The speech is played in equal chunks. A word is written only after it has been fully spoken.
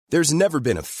There's never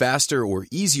been a faster or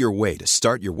easier way to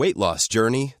start your weight loss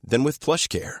journey than with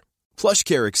PlushCare.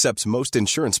 PlushCare accepts most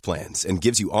insurance plans and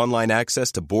gives you online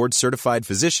access to board-certified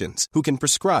physicians who can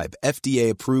prescribe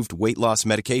FDA-approved weight loss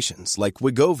medications like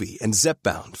Wegovy and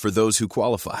Zepbound for those who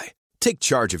qualify. Take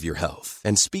charge of your health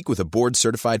and speak with a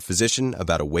board-certified physician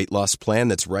about a weight loss plan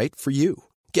that's right for you.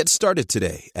 Get started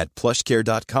today at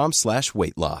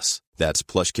plushcare.com/weight loss. That's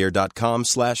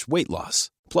plushcare.com/weight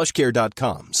loss.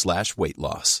 plushcare.com/weight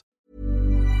loss.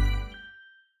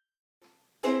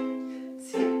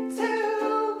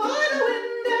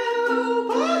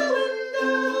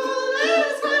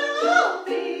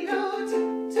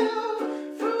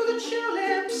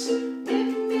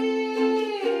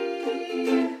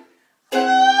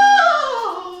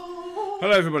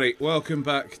 Hello, everybody. Welcome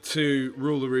back to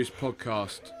Rule the Roost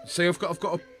podcast. See, I've got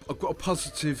a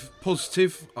positive.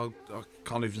 I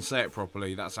can't even say it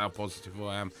properly. That's how positive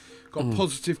I am. Got a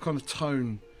positive kind of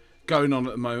tone going on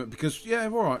at the moment because, yeah,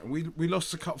 all right, we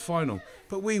lost the cup final,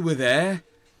 but we were there,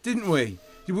 didn't we?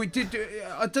 We did.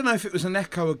 I don't know if it was an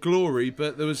echo of glory,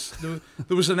 but there was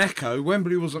an echo.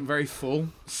 Wembley wasn't very full.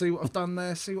 See what I've done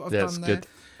there? See what I've done there?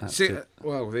 Good.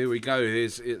 Well, there we go.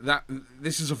 This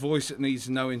is a voice that needs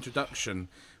no introduction.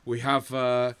 We have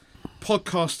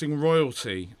podcasting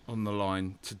royalty on the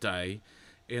line today,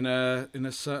 in a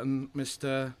certain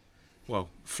Mr.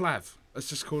 Flav. Let's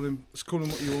just call him. Let's call him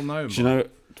what you all know him. Do you know?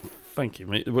 Thank you,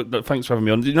 mate. Thanks for having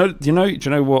me on. Do you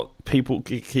know what people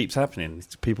keeps happening?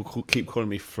 People keep calling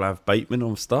me Flav Bateman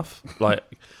on stuff. Like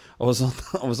I was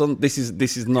on. This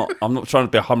is not. I'm not trying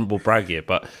to be a humble brag here,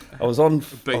 but I was on.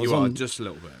 But you are just a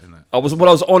little bit, isn't it? I was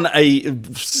on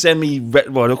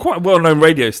a quite a well-known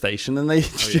radio station, and they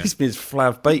introduced me as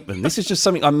Flav Bateman. This is just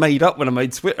something I made up when I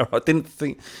made Twitter. I didn't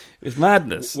think it was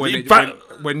madness.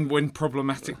 When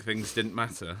problematic things didn't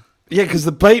matter. Yeah, because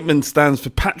the Bateman stands for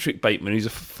Patrick Bateman.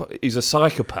 He's a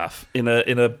psychopath in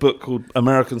a book called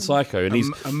American Psycho, and he's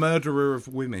a murderer of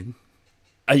women.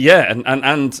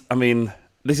 And I mean,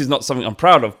 this is not something I'm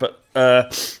proud of, but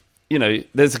there's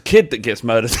a kid that gets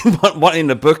murdered in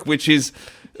the book, which is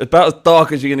about as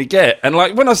dark as you're going to get. And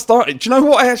like when I started, do you know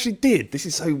what I actually did? This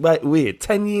is so weird.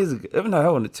 10 years ago, no,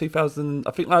 hold on, 2000.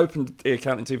 I think I opened the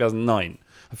account in 2009.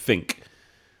 I think.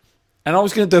 And I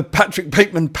was going to do a Patrick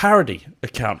Bateman parody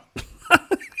account.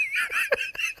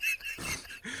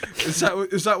 Is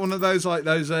that one of those like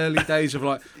those early days of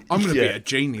like I'm going to be a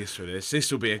genius for this?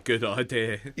 This will be a good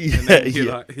idea.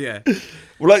 Yeah.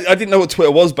 Well, I didn't know what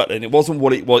Twitter was back then. It wasn't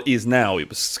what it is now. It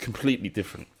was completely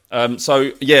different. But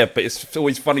it's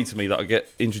always funny to me that I get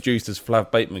introduced as Flav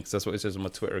Bateman because that's what it says on my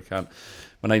Twitter account.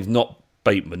 My name's not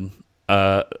Bateman,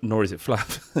 nor is it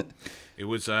Flav. It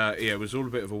was it was all a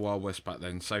bit of a Wild West back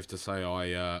then. Safe to say,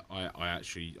 I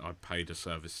paid a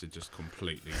service to just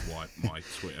completely wipe my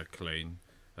Twitter clean.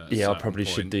 Yeah, I probably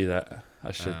should do that.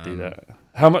 I should do that.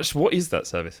 How much? What is that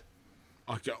service?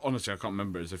 Honestly, I can't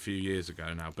remember. It was a few years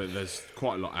ago now, but there's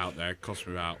quite a lot out there. It cost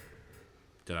me about,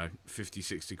 50,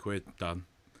 60 quid. Done.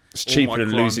 It's cheaper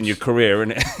than losing your career,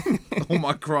 isn't it? All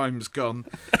my crimes gone.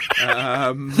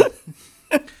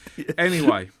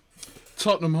 Anyway.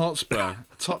 Tottenham Hotspur.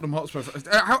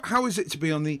 How is it to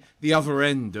be on the other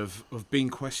end of being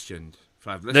questioned,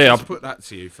 Flav? Let's put that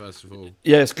to you first of all.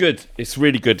 Yeah, it's good. It's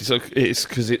really good. It's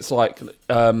because it's like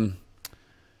I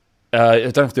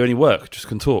don't have to do any work, just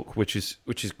can talk, which is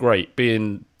great.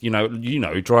 Being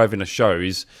driving a show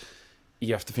is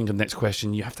you have to think of the next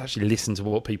question. You have to actually listen to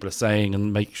what people are saying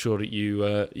and make sure that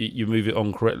you move it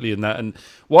on correctly and that. And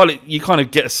while you kind of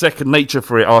get a second nature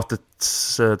for it after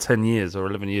 10 years or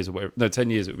 11 years or whatever,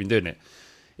 10 years that we've been doing it,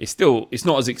 it's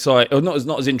not as exciting or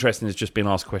not as interesting as just being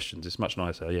asked questions. It's much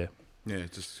nicer, yeah. Yeah,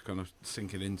 just kind of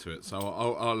sinking into it. So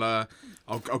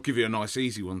I'll give you a nice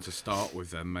easy one to start with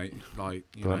then, mate. Like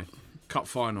cup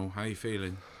final. How you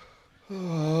feeling?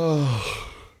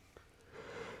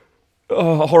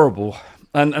 Horrible.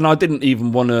 And I didn't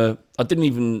even want to. I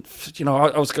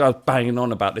was banging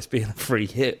on about this being a free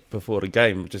hit before the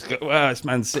game. Just go, it's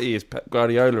Man City, it's Pep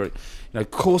Guardiola. Of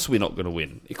course we're not going to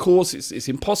win. Of course it's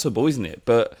impossible, isn't it?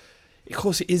 But of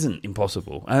course it isn't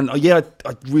impossible. And I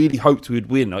really hoped we would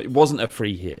win. It wasn't a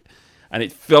free hit, and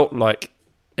it felt like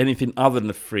anything other than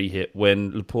a free hit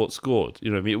when Laporte scored.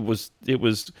 It was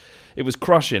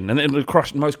crushing. And the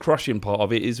most crushing part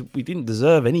of it is we didn't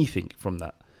deserve anything from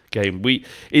that game. We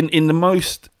in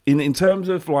terms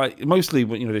of like mostly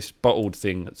this bottled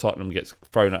thing that Tottenham gets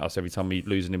thrown at us every time we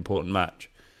lose an important match,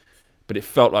 but it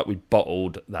felt like we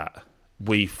bottled that.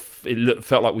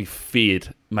 Felt like we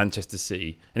feared Manchester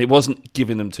City, and it wasn't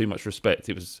giving them too much respect.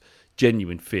 It was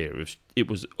genuine fear. It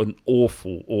was an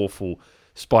awful,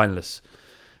 spineless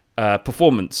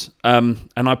performance. And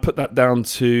I put that down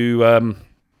to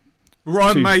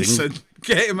Ryan Mason.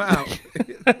 Get him out.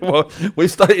 Well, we're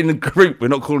starting a group. We're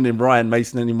not calling him Ryan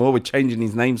Mason anymore. We're changing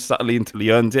his name subtly until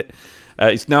he earns it.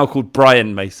 It's now called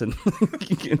Brian Mason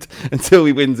until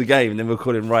he wins a game, and then we'll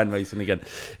call him Ryan Mason again.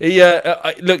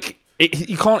 Look,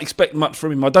 you can't expect much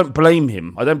from him. I don't blame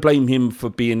him. I don't blame him for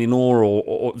being in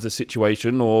awe of the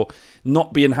situation or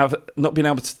not being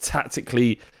able to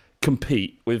tactically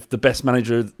compete with the best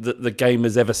manager that the game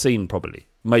has ever seen. Probably,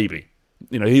 maybe.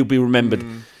 He'll be remembered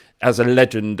as a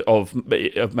legend of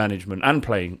management and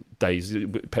playing days,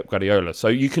 Pep Guardiola. So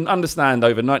you can understand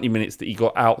over 90 minutes that he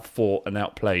got outfought and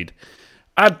outplayed.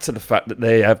 Add to the fact that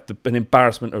they have an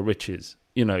embarrassment of riches.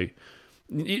 It's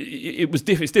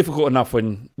difficult enough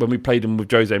when we played them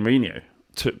with Jose Mourinho,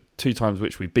 two times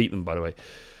which we beat them, by the way.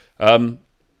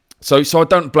 So I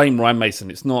don't blame Ryan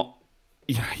Mason. It's not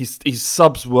his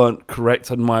subs weren't correct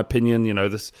in my opinion.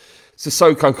 This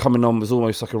Sissoko coming on was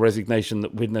almost like a resignation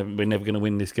that we're never going to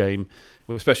win this game,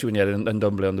 especially when you had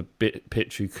Ndombele on the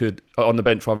pitch who could on the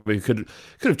bench rather, who could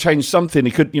have changed something.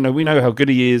 He could, we know how good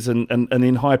he is, and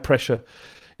in high pressure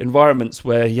environments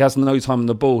where he has no time on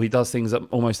the ball, he does things that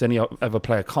almost any other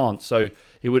player can't. So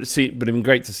it would have been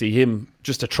great to see him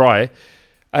just to try.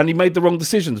 And he made the wrong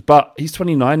decisions, but he's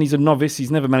 29. He's a novice.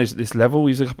 He's never managed at this level.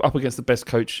 He's up against the best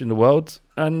coach in the world,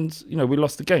 and we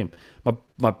lost the game.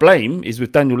 My blame is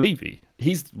with Daniel Levy.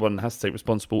 He's the one that has to take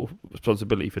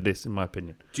responsibility for this, in my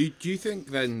opinion. Do you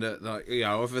think then that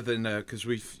other than because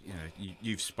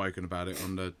you've spoken about it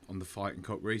on the Fighting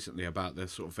Cock recently about the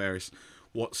sort of various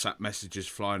WhatsApp messages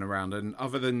flying around, and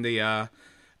other than the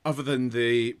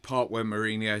part where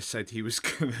Mourinho said he was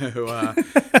going to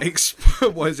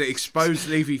expose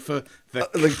Levy for the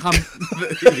cunt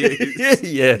that he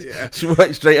is. Yeah.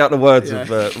 Right straight out the words of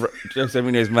Jose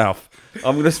Mourinho's mouth.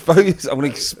 I'm going to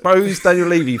expose Daniel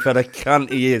Levy for the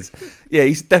cunt he is. Yeah,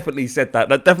 he's definitely said that.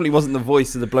 That definitely wasn't the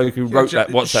voice of the bloke who wrote that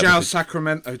WhatsApp. Shao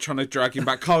Sacramento trying to drag him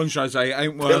back. Colin Jose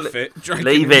ain't worth it.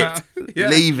 Leave it. Yeah.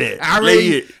 Leave it.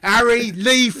 Harry,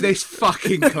 leave this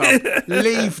fucking club.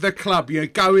 Leave the club. You're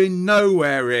going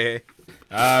nowhere here.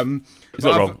 Is that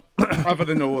wrong? Other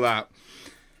than all that,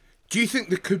 do you think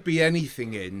there could be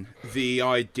anything in the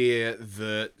idea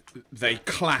that they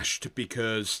clashed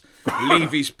because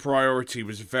Levy's priority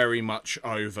was very much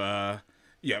over...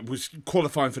 was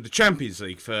qualifying for the Champions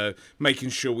League, for making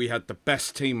sure we had the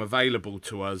best team available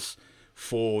to us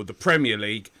for the Premier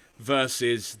League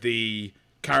versus the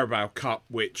Carabao Cup,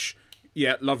 which,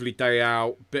 lovely day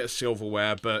out, bit of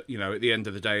silverware, but, at the end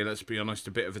of the day, let's be honest,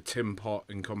 a bit of a tin pot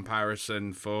in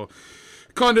comparison for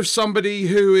kind of somebody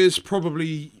who is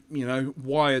probably,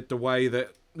 wired the way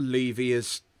that Levy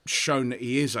has shown that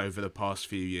he is over the past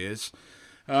few years.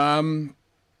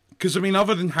 Because,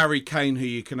 other than Harry Kane, who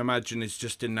you can imagine is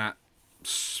just in that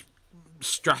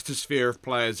stratosphere of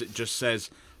players that just says,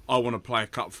 I want to play a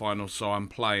cup final, so I'm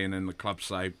playing, and the club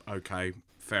say, okay,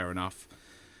 fair enough.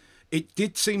 It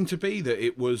did seem to be that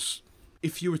it was,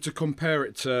 if you were to compare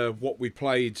it to what we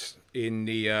played in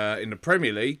the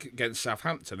Premier League against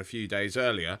Southampton a few days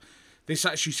earlier, this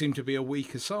actually seemed to be a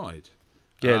weaker side.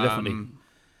 Yeah, definitely.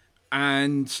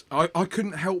 And I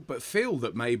couldn't help but feel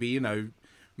that maybe,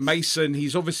 Mason,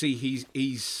 he's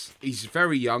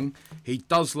very young. He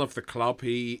does love the club.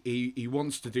 He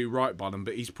wants to do right by them,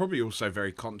 but he's probably also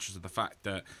very conscious of the fact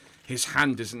that his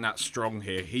hand isn't that strong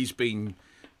here. He's been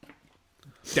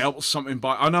dealt something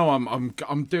by. I know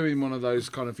I'm doing one of those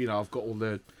kind of, I've got all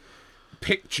the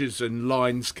pictures and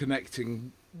lines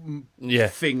connecting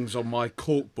things on my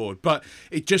corkboard, but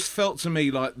it just felt to me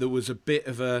like there was a bit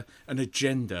of an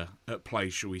agenda at play,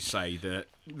 shall we say, that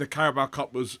the Carabao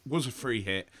Cup was a free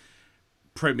hit.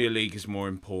 Premier League is more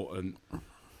important.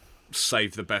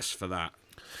 Save the best for that.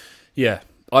 Yeah,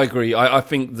 I agree. I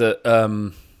think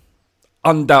that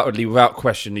undoubtedly, without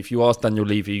question, if you ask Daniel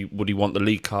Levy, would he want the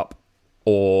League Cup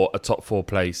or a top four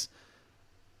place?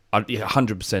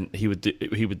 100% he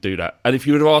would do that. And if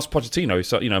you would have asked Pochettino,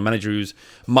 so a manager who's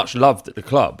much loved at the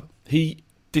club, he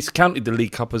discounted the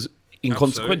League Cup as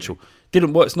inconsequential. Absolutely.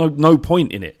 Didn't work. There's no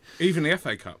point in it. Even the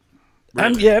FA Cup.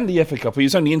 Really? And the FA Cup. He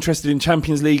was only interested in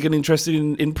Champions League and interested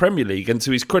in Premier League. And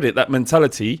to his credit, that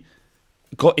mentality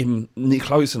got him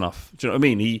close enough. Do you know what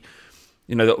I mean? He,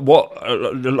 what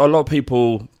a lot of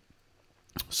people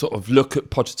sort of look at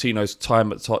Pochettino's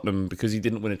time at Tottenham because he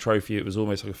didn't win a trophy. It was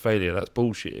almost like a failure. That's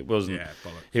bullshit. It wasn't. Yeah,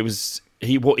 bollocks. It was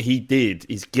what he did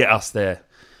is get us there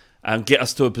and get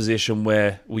us to a position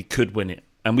where we could win it.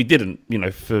 And we didn't,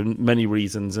 for many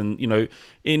reasons. And, I know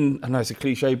it's a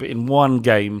cliche, but in one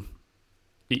game,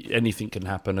 anything can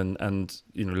happen, and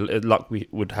luck we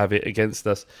would have it against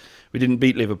us. We didn't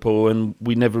beat Liverpool, and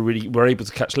we never really were able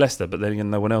to catch Leicester, but then again,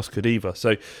 no one else could either.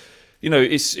 So,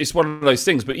 it's one of those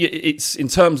things. But it's in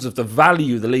terms of the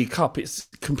value of the League Cup, it's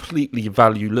completely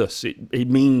valueless. It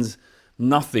means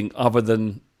nothing other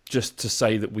than just to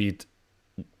say that we'd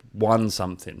won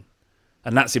something,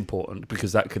 and that's important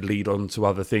because that could lead on to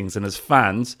other things. And as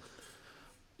fans,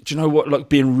 do you know what? Like,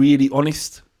 being really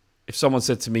honest, if someone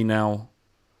said to me now,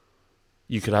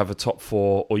 you could have a top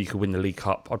 4 or you could win the League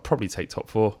Cup, I'd probably take top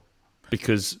 4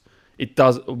 because it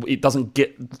doesn't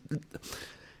get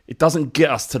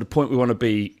us to the point we want to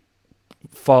be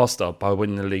faster by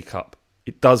winning the League Cup.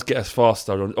 It does get us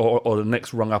faster or the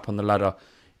next rung up on the ladder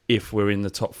if we're in the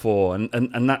top 4,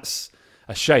 and that's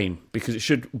a shame because it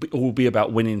should all be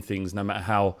about winning things, no matter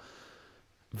how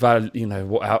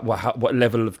what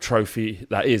level of trophy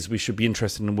that is. We should be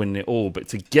interested in winning it all, but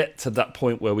to get to that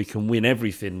point where we can win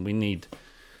everything, you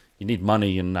need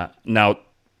money in that. Now,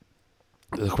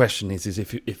 the question is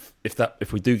if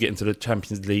we do get into the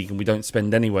Champions League and we don't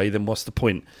spend anyway, then what's the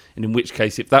point? And in which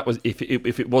case, if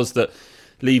it was that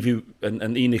Levy and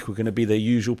ENIC were going to be their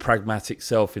usual pragmatic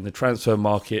self in the transfer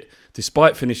market,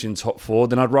 despite finishing top 4,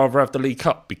 then I'd rather have the League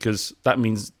Cup because that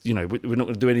means we're not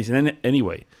going to do anything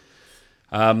anyway.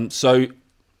 So,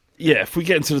 if we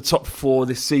get into the top 4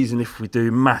 this season, if we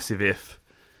do, massive if,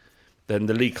 then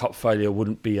the League Cup failure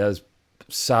wouldn't be as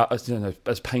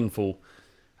painful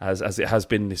as it has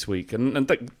been this week. And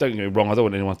don't get me wrong, I don't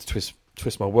want anyone to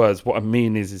twist my words. What I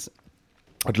mean is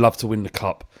I'd love to win the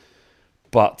Cup,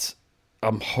 but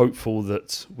I'm hopeful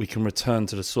that we can return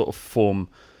to the sort of form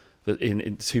that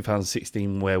in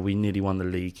 2016 where we nearly won the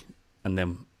league and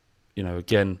then,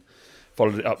 again,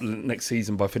 followed it up next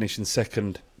season by finishing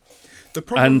second. The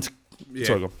problem,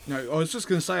 sorry, go on. No, I was just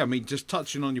going to say, just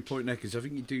touching on your point, Nick, is I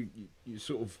think you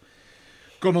sort of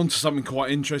gone on to something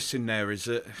quite interesting there, is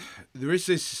that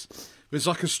there's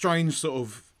like a strange sort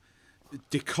of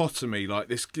dichotomy, like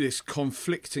this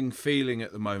conflicting feeling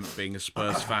at the moment being a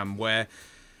Spurs fan where,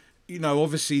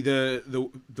 obviously the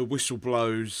whistle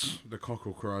blows, the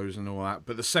cockerel crows and all that,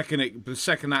 but the second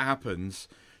that happens,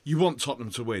 you want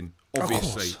Tottenham to win,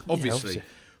 obviously. Obviously.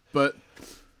 But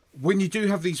when you do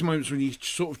have these moments when you're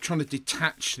sort of trying to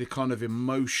detach the kind of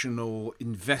emotional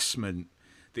investment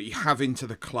that you have into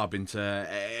the club, into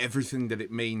everything that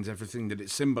it means, everything that it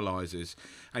symbolises,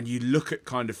 and you look at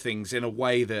kind of things in a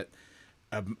way that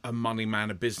a money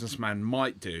man, a businessman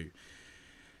might do,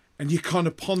 and you kind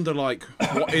of ponder like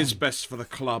what is best for the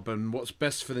club and what's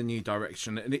best for the new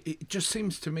direction. And it just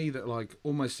seems to me that, like,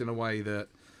 almost in a way that,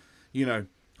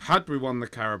 had we won the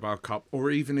Carabao Cup, or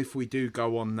even if we do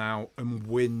go on now and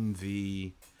win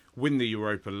the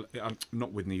Europa,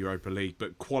 not win the Europa League,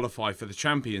 but qualify for the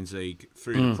Champions League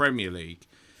through the Premier League,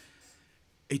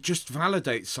 it just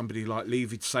validates somebody like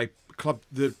Levy to say, club,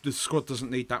 the squad doesn't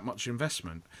need that much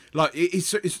investment. Like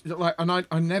it's like, and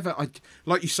I never,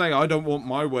 like you say, I don't want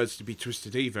my words to be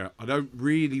twisted either. I don't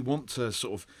really want to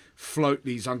sort of float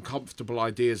these uncomfortable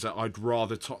ideas that I'd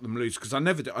rather Tottenham lose, because I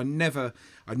never do. I never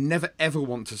ever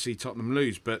want to see Tottenham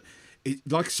lose. But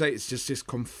like I say, it's just this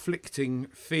conflicting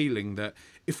feeling that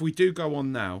if we do go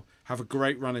on now, have a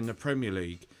great run in the Premier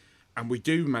League, and we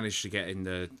do manage to get in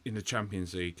the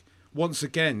Champions League, once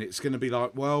again it's going to be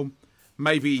like, well,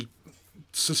 maybe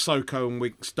Sissoko and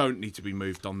Winks don't need to be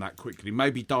moved on that quickly.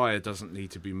 Maybe Dyer doesn't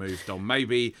need to be moved on.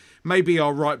 Maybe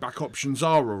our right-back options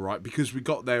are all right because we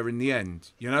got there in the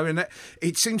end. And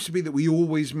it seems to be that we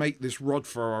always make this rod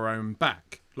for our own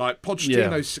back. Like,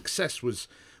 Pochettino's success was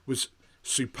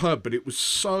superb, but it was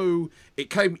so... It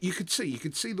came... You could see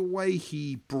the way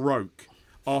he broke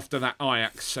after that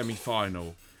Ajax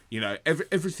semi-final.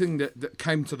 Everything that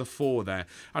came to the fore there.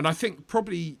 And I think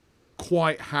probably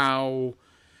quite how...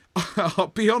 I'll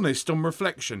be honest, on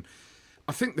reflection,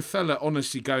 I think the fella,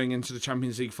 honestly, going into the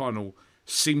Champions League final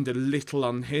seemed a little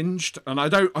unhinged, and I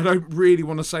don't really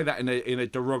want to say that in a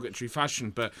derogatory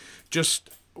fashion, but just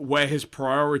where his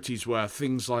priorities were,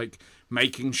 things like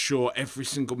making sure every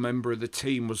single member of the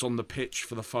team was on the pitch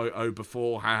for the photo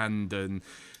beforehand, and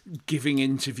giving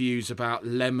interviews about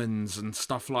lemons and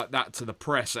stuff like that to the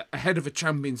press ahead of a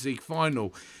Champions League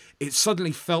final. It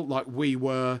suddenly felt like we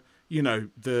were,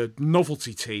 the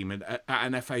novelty team at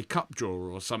an FA Cup draw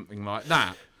or something like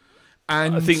that.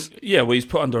 And I think, he's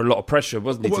put under a lot of pressure,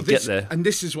 wasn't he, to get there? And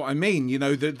this is what I mean,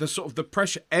 the sort of the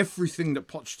pressure, everything that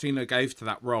Pochettino gave to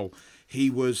that role, he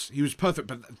was perfect.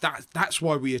 But that's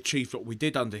why we achieved what we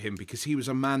did under him, because he was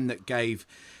a man that gave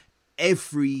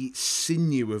every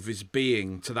sinew of his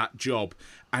being to that job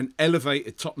and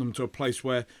elevated Tottenham to a place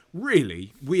where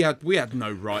really we had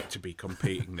no right to be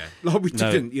competing there. Like we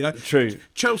didn't, you know. True.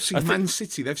 Chelsea, Man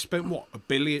City, they've spent what,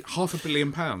 £500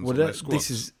 million on their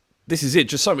squads. This is it.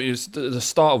 Just something. It was the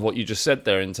start of what you just said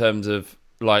there in terms of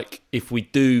like if we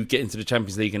do get into the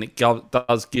Champions League and it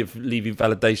does give Levy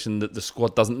validation that the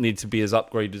squad doesn't need to be as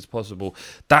upgraded as possible.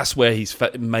 That's where his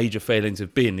major failings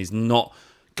have been. Is not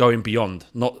going beyond,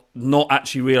 not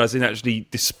actually realising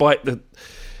despite the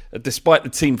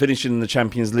team finishing in the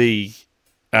Champions League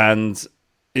and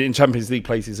in Champions League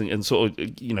places and sort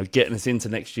of, you know, getting us into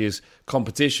next year's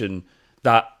competition,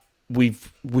 that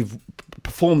we've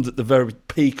performed at the very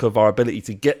peak of our ability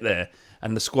to get there,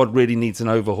 and the squad really needs an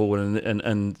overhaul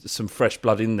and some fresh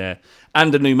blood in there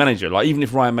and a new manager. Like even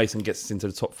if Ryan Mason gets us into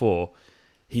the top four,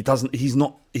 he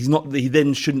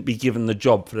then shouldn't be given the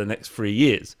job for the next 3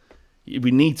 years.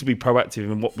 We need to be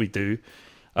proactive in what we do,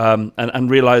 and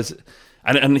realise.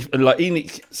 And like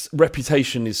ENIC's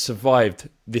reputation is survived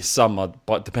this summer,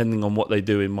 but depending on what they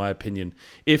do, in my opinion,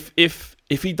 if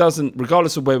he doesn't,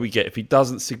 regardless of where we get, if he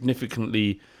doesn't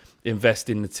significantly invest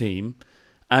in the team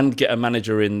and get a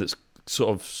manager in that's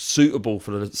sort of suitable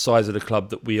for the size of the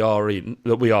club that we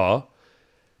are,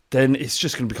 then it's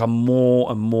just going to become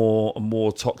more and more and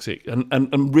more toxic.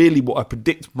 And really, what I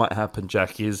predict might happen,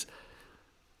 Jack, is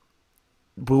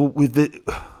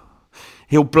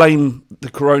he'll blame the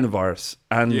coronavirus,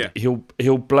 and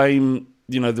he'll blame,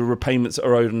 you know, the repayments that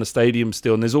are owed on the stadium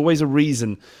still. And there's always a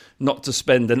reason not to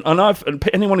spend. And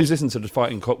anyone who's listened to the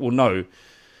Fighting Cock will know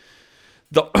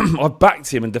that I've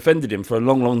backed him and defended him for a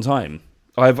long, long time.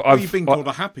 You've been called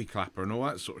a happy clapper and all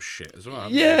that sort of shit as well.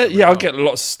 Yeah, I get a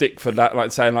lot of stick for that,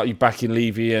 like saying like you're backing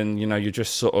Levy and, you know, you're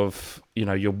just sort of, you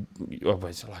know, you're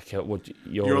like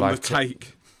you're on like the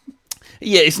take.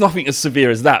 Yeah, it's nothing as severe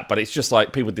as that, but it's just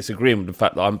like people disagreeing with the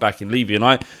fact that I'm backing Levy, and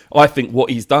I think what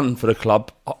he's done for the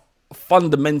club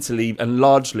fundamentally and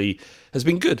largely has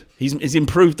been good. He's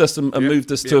improved us and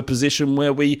moved us to a position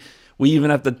where we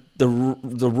even have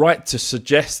the right to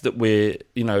suggest that we're,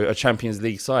 you know, a Champions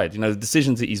League side. You know, the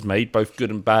decisions that he's made, both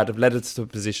good and bad, have led us to a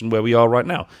position where we are right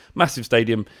now. Massive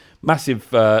stadium, massive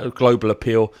global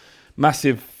appeal,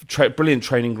 massive brilliant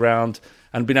training ground,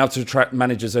 and being able to attract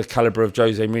managers of the calibre of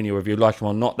Jose Mourinho, whether you like him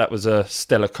or not. That was a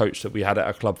stellar coach that we had at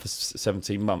our club for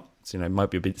 17 months. You know, it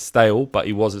might be a bit stale, but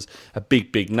he was a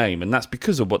big name, and that's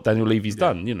because of what Daniel Levy's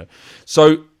done, you know.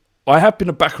 So I have been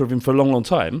a backer of him for a long, long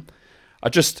time. I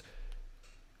just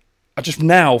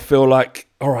now feel like,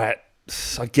 all right,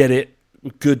 I get it.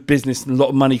 Good business, a lot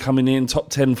of money coming in, top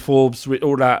 10 Forbes,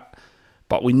 all that.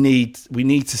 But we need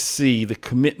to see the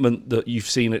commitment that you've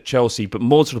seen at Chelsea, but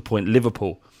more to the point,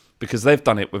 Liverpool, because they've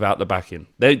done it without the backing.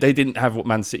 They didn't have what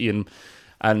Man City and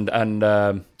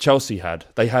Chelsea had.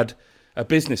 They had a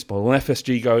business model, an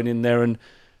FSG going in there,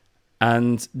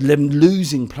 and them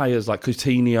losing players like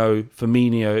Coutinho,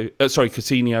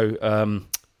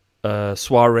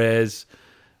 Suarez.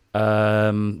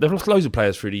 They've lost loads of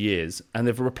players through the years, and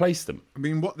they've replaced them. I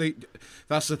mean,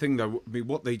 that's the thing, though. I mean,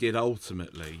 what they did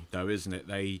ultimately, though, isn't it?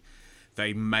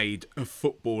 They made a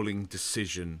footballing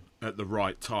decision at the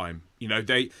right time. You know,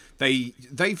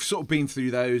 they've sort of been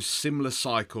through those similar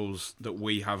cycles that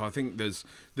we have. I think there's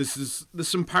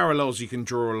some parallels you can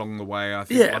draw along the way. I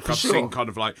think, I've seen kind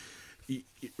of like,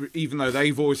 even though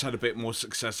they've always had a bit more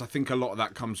success, I think a lot of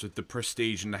that comes with the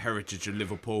prestige and the heritage of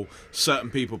Liverpool.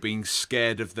 Certain people being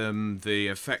scared of them, the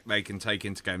effect they can take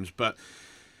into games. But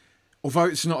although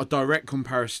it's not a direct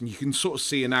comparison, you can sort of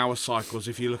see in our cycles,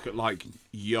 if you look at like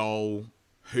Yol,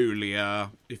 Julia,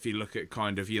 if you look at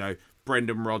kind of, you know,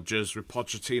 Brendan Rodgers with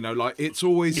Pochettino, like it's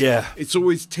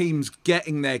always teams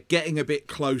getting there, getting a bit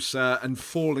closer and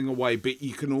falling away, but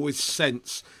you can always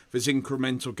sense there's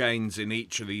incremental gains in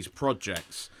each of these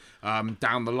projects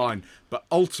down the line. But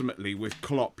ultimately with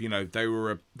Klopp, you know, they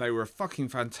were a fucking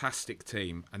fantastic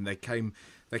team, and they came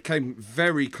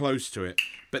very close to it.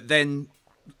 But then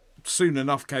soon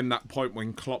enough came that point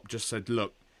when Klopp just said,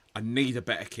 look, I need a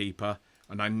better keeper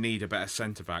and I need a better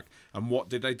centre-back. And what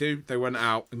did they do? They went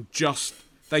out and just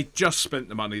spent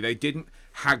the money. They didn't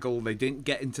haggle. They didn't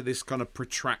get into this kind of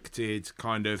protracted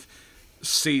kind of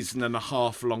season and a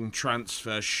half long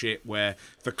transfer shit where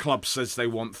the club says they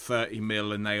want 30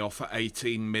 mil and they offer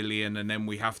 18 million, and then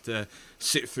we have to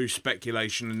sit through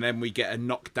speculation, and then we get a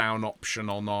knockdown option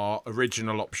on our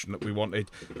original option that we wanted.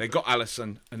 They got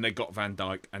Alisson and they got Van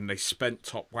Dijk, and they spent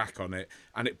top whack on it,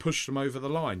 and it pushed them over the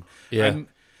line. Yeah. And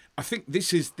I think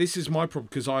this is my problem,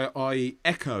 because I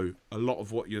echo a lot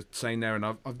of what you're saying there, and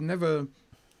I've never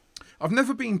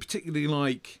been particularly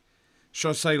like should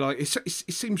I say, like, it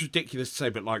seems ridiculous to say,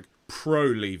 but like pro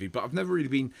Levy, but I've never really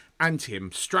been anti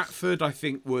him. Stratford, I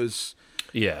think, was.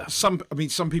 Yeah. Some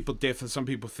people differ. Some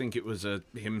people think it was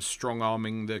him strong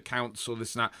arming the council,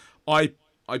 this and that.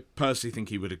 I personally think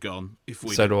he would have gone if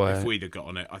we'd have got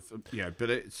on it. But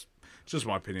it's just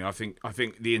my opinion. I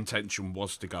think the intention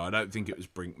was to go. I don't think it was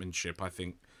brinkmanship. I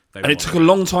think. And it took a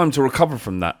long time to recover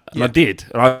from that. And I did.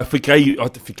 And I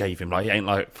forgave him. Like, he ain't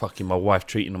like fucking my wife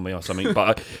cheating on me or something.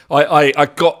 But I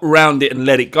got round it and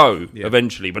let it go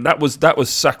eventually. But that was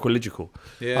sacrilegical.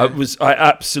 Yeah. I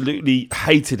absolutely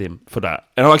hated him for that.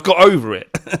 And I got over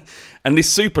it. And this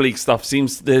Super League stuff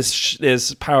seems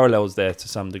there's parallels there to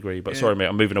some degree. But sorry, mate,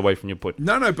 I'm moving away from your point.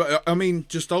 No, but I mean,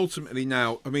 just ultimately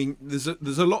now, I mean, there's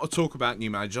a lot of talk about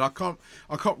new managers. I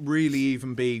can't really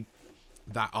even be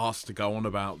that asked to go on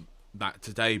about that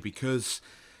today, because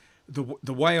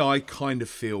the way I kind of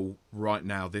feel right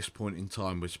now, this point in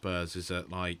time with Spurs, is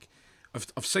that, like,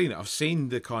 I've seen it. I've seen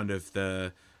the kind of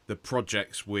the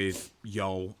projects with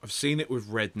Yol. I've seen it with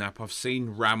Redknapp. I've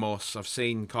seen Ramos. I've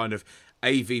seen kind of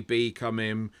AVB come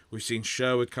in. We've seen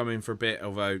Sherwood come in for a bit,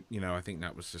 although, you know, I think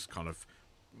that was just kind of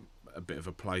a bit of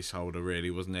a placeholder,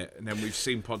 really, wasn't it? And then we've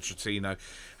seen Pochettino,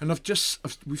 and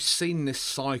we've seen this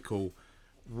cycle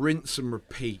rinse and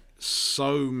repeat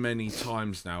so many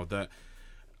times now that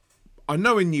I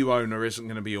know a new owner isn't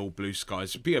going to be all blue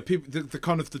skies. But yeah, people, the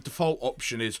kind of the default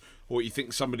option is, or you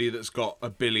think somebody that's got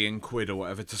 £1 billion or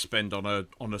whatever to spend on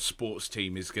a sports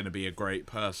team is going to be a great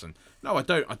person. No, I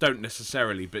don't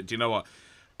necessarily. But do you know what?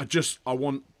 I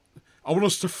want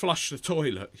us to flush the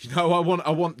toilet. You know,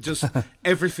 I want just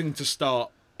everything to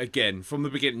start again from the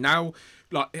beginning. Now,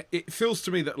 like, it feels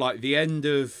to me that, like, the end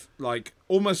of, like,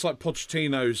 almost like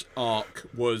Pochettino's arc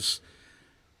was,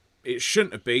 it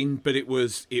shouldn't have been, but it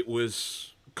was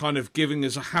kind of giving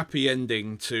us a happy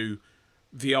ending to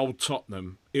the old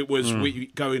Tottenham. It was we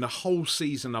going a whole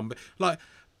season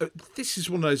this is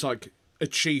one of those, like,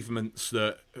 achievements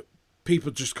that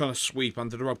people just kind of sweep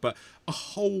under the rug, but a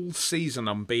whole season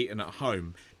unbeaten at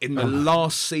home in the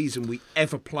last season we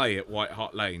ever play at White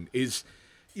Hart Lane is,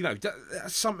 you know,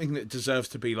 that's something that deserves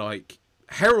to be, like,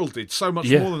 heralded so much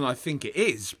more than I think it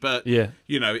is. But, you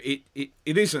know, it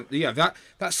isn't. Yeah, that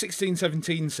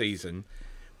 16-17 season,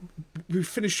 we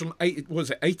finished on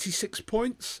 86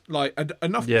 points? Like,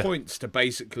 enough points to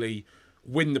basically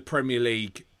win the Premier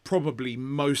League, probably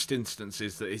most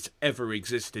instances that it's ever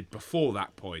existed before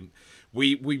that point.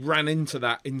 We ran into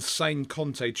that insane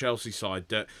Conte Chelsea side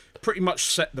that pretty much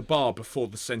set the bar before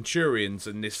the Centurions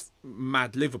and this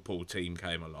mad Liverpool team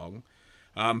came along.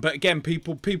 But again,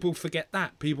 people forget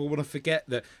that. People want to forget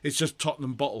that it's just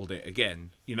Tottenham bottled it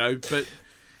again, you know. But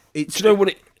it's do you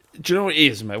know what it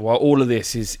is, mate? While all of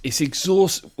this it's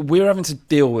exhausting. We're having to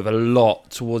deal with a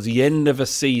lot towards the end of a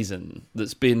season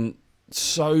that's been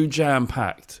so jam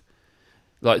packed.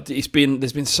 Like, there's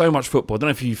been so much football. I don't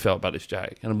know if you felt about this,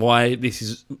 Jack, and why this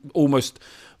is almost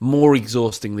more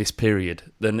exhausting this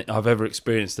period than I've ever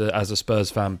experienced as a Spurs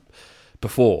fan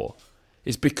before.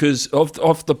 It's because of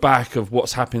the back of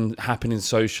what's happening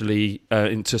socially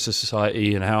into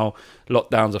society, and how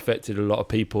lockdowns affected a lot of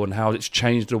people, and how it's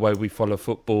changed the way we follow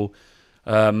football.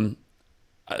 And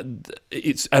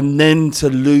then to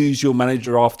lose your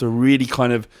manager after really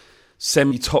kind of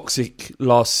semi-toxic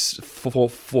last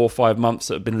 4 or 5 months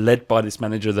that have been led by this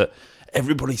manager that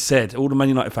everybody said, all the Man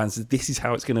United fans said, this is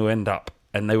how it's going to end up.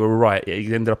 And they were right.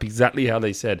 It ended up exactly how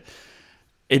they said.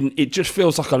 And it just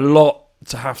feels like a lot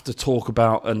to have to talk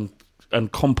about and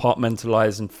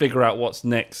compartmentalise and figure out what's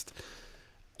next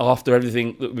after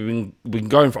everything that we've been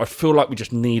going for. I feel like we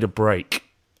just need a break.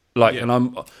 And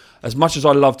I'm, as much as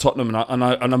I love Tottenham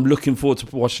and I'm looking forward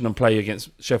to watching them play against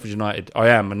Sheffield United, I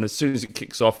am. And as soon as it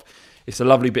kicks off, it's a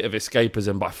lovely bit of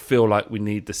escapism, but I feel like we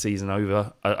need the season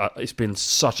over. It's been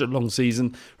such a long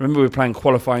season. Remember, we were playing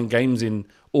qualifying games in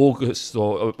August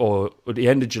or at the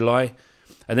end of July,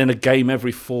 and then a game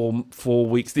every four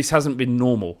weeks. This hasn't been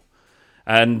normal.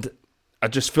 And I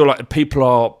just feel like people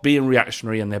are being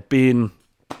reactionary and they're being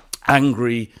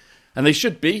angry, and they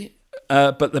should be,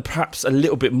 but they're perhaps a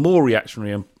little bit more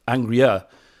reactionary and angrier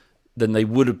than they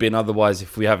would have been otherwise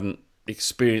if we haven't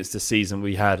experienced the season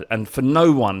we had. And for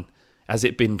no one has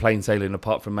it been plain sailing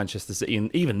apart from Manchester City.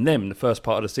 And even them, the first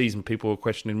part of the season, people were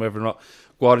questioning whether or not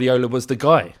Guardiola was the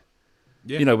guy.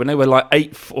 Yeah. You know, when they were like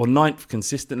 8th or 9th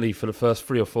consistently for the first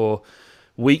 3 or 4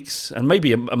 weeks, and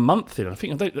maybe a month in. I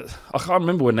can't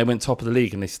remember when they went top of the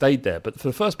league and they stayed there. But for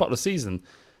the first part of the season,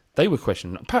 they were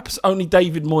questioning. Perhaps only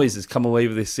David Moyes has come away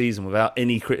with this season without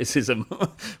any criticism,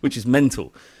 which is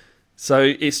mental. So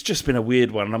it's just been a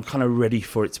weird one, and I'm kind of ready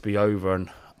for it to be over. And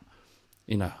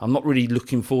I'm not really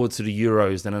looking forward to the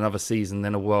Euros, then another season,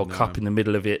 then a World Cup in the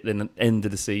middle of it, then an end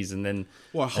of the season, then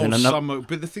a whole summer.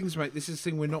 But the things, mate, this is the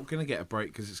thing. We're not going to get a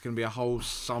break because it's going to be a whole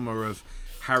summer of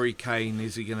Harry Kane.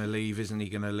 Is he going to leave? Isn't he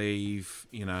going to leave?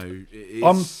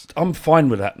 I'm fine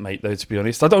with that, mate. Though, to be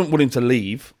honest, I don't want him to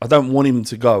leave. I don't want him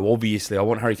to go. Obviously, I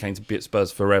want Harry Kane to be at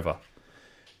Spurs forever.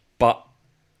 But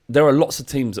there are lots of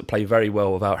teams that play very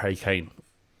well without Harry Kane.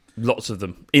 Lots of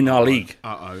them in our league.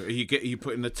 Are you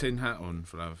putting the tin hat on,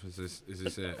 Flav? Is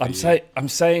this it? I'm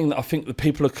saying that I think the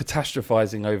people are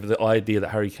catastrophizing over the idea that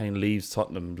Harry Kane leaves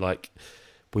Tottenham. Like,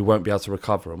 we won't be able to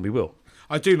recover, and we will.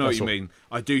 I do know what you mean.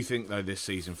 I do think though this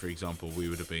season, for example, we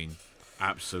would have been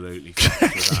absolutely fucked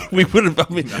without we would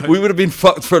have. We would have been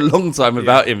fucked for a long time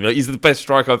without him. Like, he's the best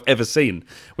striker I've ever seen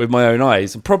with my own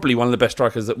eyes, and probably one of the best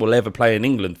strikers that will ever play in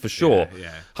England for sure.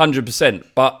 100%.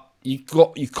 But you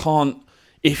can't.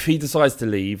 If he decides to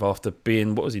leave after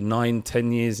being,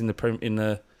 9-10 years in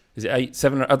the is it 8,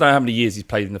 7? I don't know how many years he's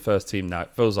played in the first team now. It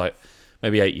feels like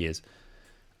maybe 8 years.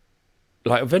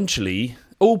 Like, eventually,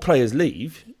 all players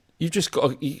leave. You've just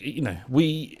got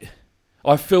to,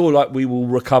 I feel like we will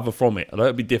recover from it. I know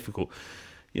it'll be difficult.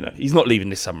 He's not leaving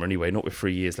this summer anyway, not with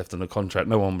 3 years left on the contract.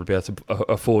 No one would be able to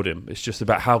afford him. It's just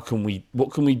about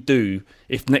what can we do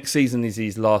if next season is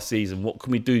his last season? What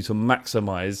can we do to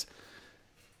maximise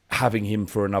having him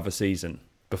for another season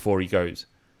before he goes?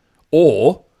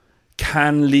 Or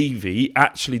can Levy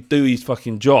actually do his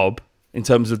fucking job in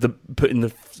terms of putting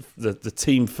the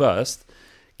team first,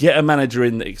 get a manager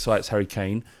in that excites Harry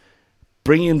Kane,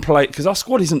 bring in play, because our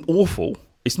squad isn't awful.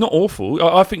 It's not awful.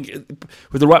 I think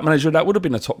with the right manager, that would have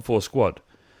been a top 4 squad.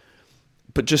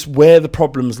 But just where the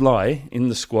problems lie in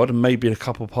the squad, and maybe in a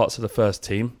couple of parts of the first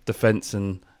team, defence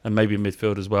and maybe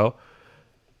midfield as well,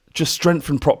 just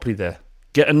strengthen properly there.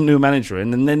 Get a new manager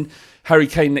in, and then Harry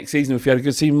Kane next season, if he had a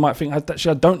good season, might think,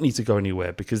 actually, I don't need to go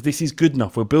anywhere because this is good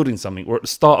enough. We're building something. We're at the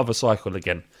start of a cycle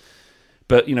again.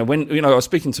 But, when I was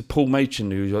speaking to Paul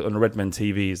Machin, who's on the Redmen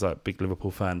TV, he's like a big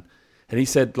Liverpool fan, and he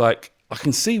said, like, I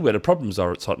can see where the problems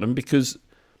are at Tottenham because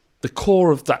the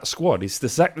core of that squad is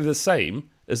exactly the same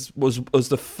as was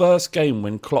the first game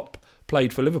when Klopp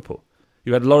played for Liverpool.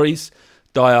 You had Lloris,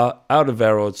 Dyer,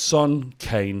 Alderweireld, Son,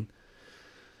 Kane,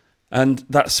 and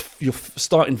that's your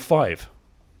starting 5.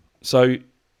 So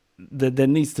there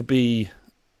needs to be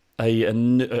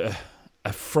a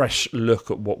fresh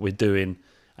look at what we're doing,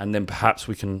 and then perhaps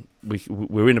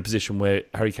we're in a position where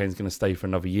Harry Kane's going to stay for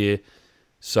another year.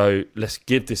 So let's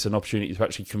give this an opportunity to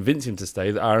actually convince him to stay,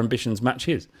 that our ambitions match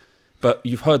his. But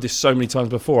you've heard this so many times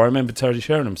before. I remember Terry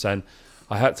Sheringham saying,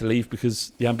 I had to leave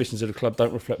because the ambitions of the club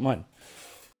don't reflect mine.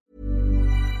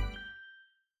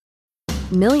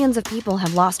 Millions of people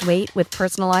have lost weight with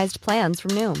personalized plans from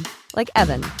Noom. Like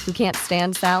Evan, who can't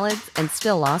stand salads and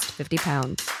still lost 50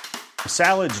 pounds.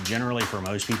 Salads generally for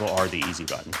most people are the easy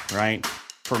button, right?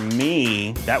 For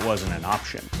me, that wasn't an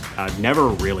option. I never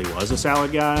really was a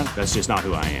salad guy. That's just not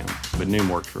who I am. But Noom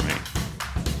worked for me.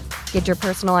 Get your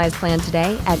personalized plan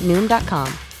today at Noom.com.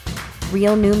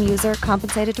 Real Noom user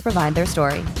compensated to provide their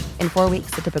story. In 4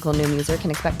 weeks, the typical Noom user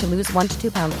can expect to lose 1 to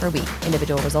 2 pounds per week.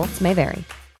 Individual results may vary.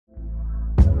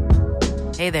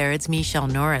 Hey there, it's Michelle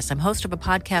Norris. I'm host of a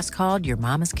podcast called Your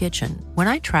Mama's Kitchen. When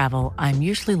I travel, I'm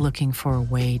usually looking for a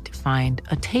way to find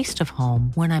a taste of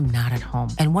home when I'm not at home.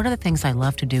 And one of the things I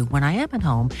love to do when I am at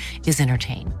home is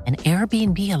entertain. And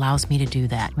Airbnb allows me to do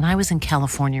that. When I was in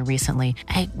California recently,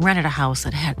 I rented a house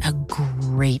that had a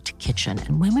great kitchen.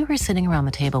 And when we were sitting around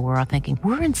the table, we were all thinking,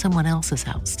 we're in someone else's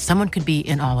house. Someone could be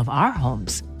in all of our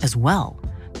homes as well.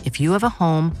 If you have a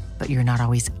home, but you're not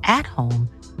always at home,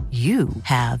 you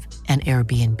have an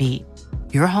Airbnb.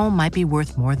 Your home might be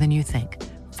worth more than you think.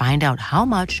 Find out how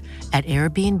much at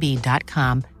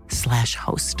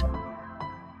airbnb.com/host.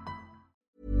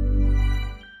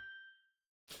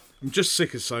 I'm just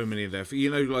sick of so many of their,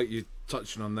 like you're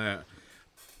touching on there.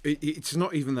 It's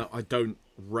not even that I don't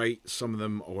rate some of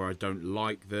them or I don't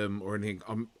like them or anything.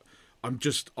 I'm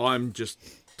just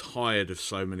tired of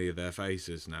so many of their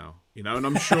faces now, and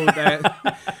I'm sure they're.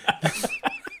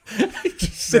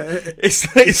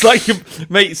 It's like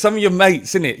some of your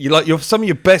mates, isn't it? Some of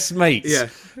your best mates. Yeah.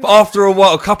 But after a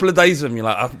while, a couple of days of them, you're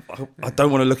like, I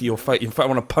don't want to look at your face. In fact,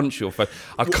 I want to punch your face.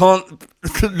 I can't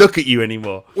look at you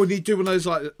anymore. When you do one of those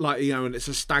and it's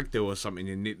a stag do or something,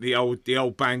 and the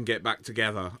old band get back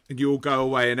together, and you all go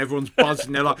away, and everyone's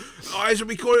buzzing. They're like, "Oh, as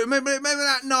we call it. Remember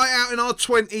that night out in our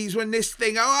 20s when this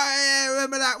thing? Oh, yeah,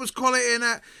 remember that was quality and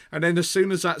that." And then as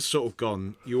soon as that's sort of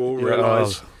gone, you all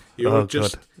realise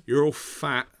you're all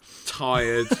fat,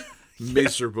 tired,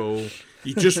 miserable.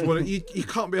 You just want to. You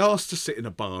can't be asked to sit in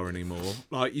a bar anymore.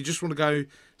 Like, you just want to go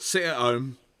sit at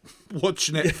home,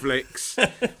 watch Netflix,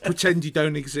 pretend you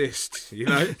don't exist. You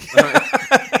know.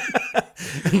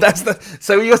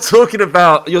 So you're talking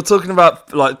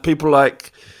about like people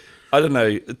like, I don't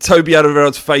know, Toby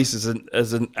Alderweireld's face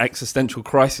as an existential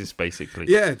crisis, basically.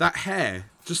 Yeah, that hair.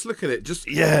 Just look at it. Just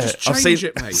change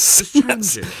it, mate. Just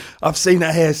change it. I've seen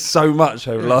that hair so much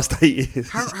over the last 8 years.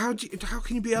 How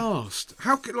can you be asked?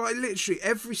 How can, like, literally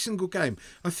every single game?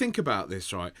 I think about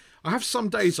this, right? I have some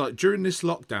days like during this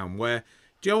lockdown where,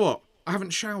 do you know what? I haven't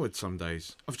showered some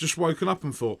days. I've just woken up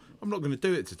and thought, I'm not going to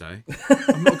do it today.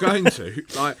 I'm not going to.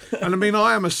 Like, and I mean,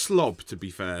 I am a slob, to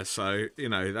be fair. So, you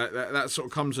know, that sort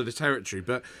of comes with the territory.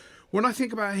 But when I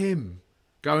think about him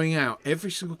going out every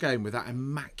single game with that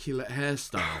immaculate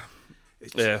hairstyle,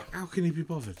 how can he be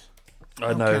bothered?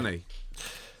 I know. How can he?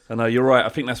 I know, you're right. I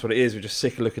think that's what it is. We're just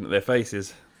sick of looking at their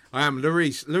faces. I am.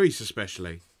 Lloris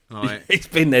especially. Like, he's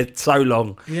been there so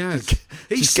long. He has.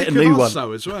 He's Just sick get of a new us, one.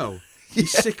 though, as well.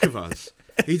 He's sick of us.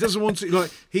 He doesn't want to.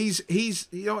 Like, he's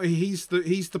you know, he's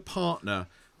the partner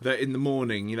that in the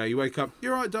morning, you know, you wake up.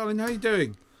 You're right, darling. How you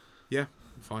doing? Yeah,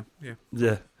 fine. Yeah.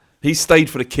 Yeah. He stayed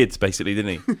for the kids, basically,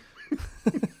 didn't he?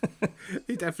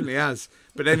 He definitely has.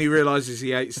 But then he realises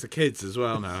he hates the kids as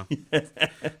well now.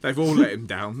 They've all let him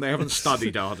down. They haven't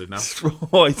studied hard enough.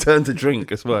 Why he turned to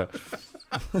drink as well.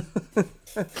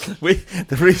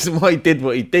 The reason why he did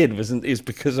what he did is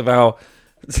because of how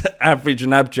average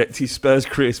and abject his Spurs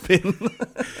career has been.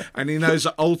 And he knows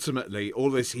that ultimately all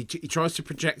this, he tries to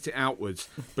project it outwards,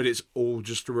 but it's all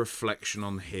just a reflection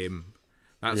on him.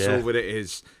 That's all that it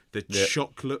is. The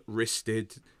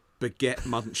chocolate-wristed, baguette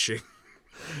munching.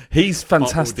 He's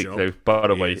fantastic, though. By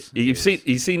the way, you've seen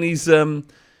his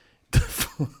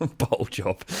bottle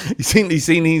job. You've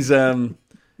seen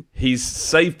his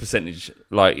save percentage.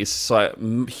 Like, it's like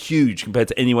huge compared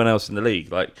to anyone else in the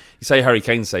league. Like, you say Harry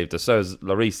Kane saved us, so has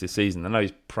Lloris this season. I know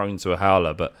he's prone to a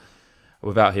howler, but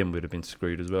without him, we'd have been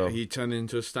screwed as well. He turned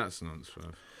into a stats nonce.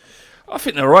 I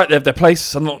think they're right. They have their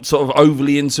place. I'm not sort of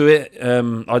overly into it.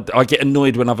 I get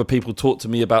annoyed when other people talk to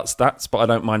me about stats, but I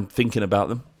don't mind thinking about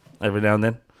them every now and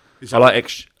then. I like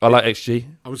XG.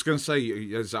 I was going to say,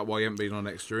 is that why you haven't been on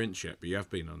Extra Inch yet? But you have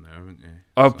been on there, haven't you?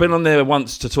 I've been on there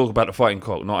once to talk about the Fighting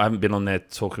Cock. No, I haven't been on there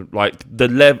talking like the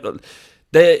level.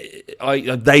 They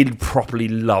properly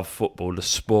love football, the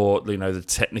sport, you know, the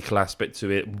technical aspect to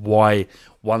it, why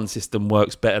one system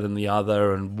works better than the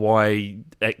other, and why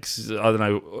X. I don't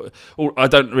know. I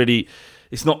don't really.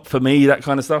 It's not for me, that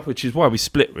kind of stuff, which is why we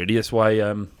split. Really, that's why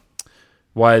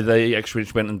the Extra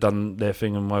Inch went and done their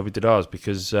thing and why we did ours,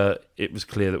 because it was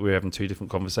clear that we were having two different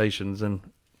conversations, and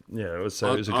yeah, it was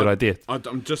a good idea.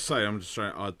 I'm just saying.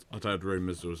 I'd heard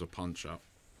rumours there was a punch up.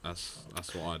 That's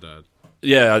what I'd heard.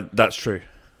 Yeah, that's true.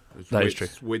 That is true.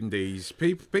 Windies.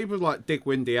 People like dig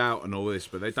Windy out and all this,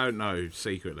 but they don't know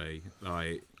secretly.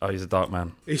 Like, oh, he's a dark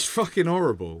man. He's fucking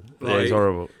horrible. Like, yeah, he's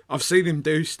horrible. I've seen him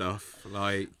do stuff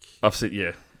like. I've seen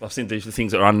do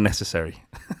things that are unnecessary.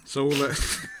 So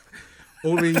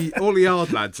all the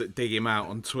yard lads that dig him out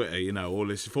on Twitter, you know, all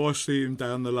this. If I see him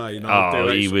down the lane,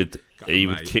 he would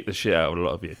kick the shit out of a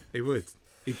lot of you. He would.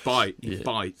 He'd bite. He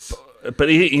bites. But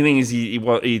the thing is, he's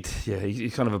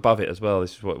kind of above it as well.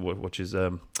 This is which is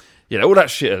all that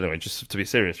shit. Anyway, just to be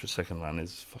serious for a second, man,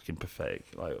 is fucking pathetic.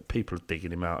 Like, people are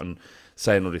digging him out and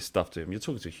saying all this stuff to him. You're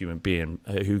talking to a human being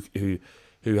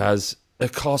who has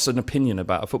cast an opinion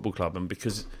about a football club, and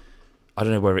because I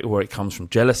don't know where it comes from,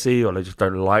 jealousy, or they just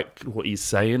don't like what he's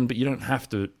saying. But you don't have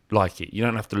to like it. You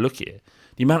don't have to look at it.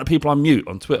 The amount of people I mute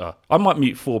on Twitter, I might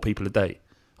mute 4 people a day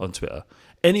on Twitter.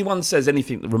 Anyone says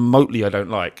anything that remotely I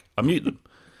don't like, I mute them.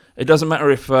 It doesn't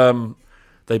matter if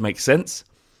they make sense.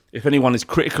 If anyone is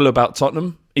critical about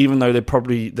Tottenham, even though they're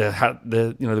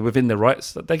within their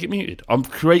rights, they get muted.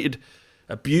 I've created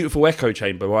a beautiful echo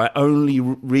chamber where I only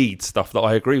read stuff that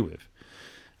I agree with.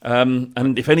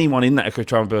 And if anyone in that echo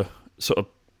chamber sort of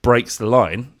breaks the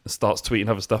line and starts tweeting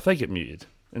other stuff, they get muted.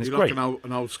 And it's great. Like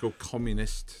an old school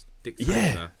communist dictator.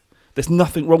 Yeah. There's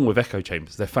nothing wrong with echo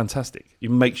chambers. They're fantastic.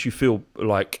 It makes you feel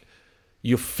like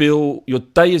your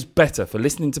day is better for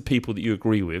listening to people that you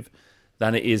agree with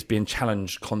than it is being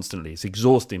challenged constantly. It's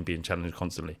exhausting being challenged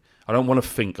constantly. I don't want to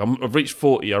think. I've reached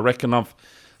 40. I reckon I've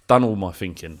done all my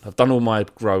thinking. I've done all my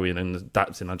growing and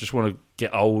adapting. I just want to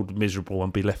get old, miserable,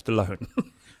 and be left alone.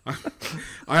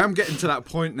 I am getting to that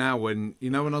point now when, you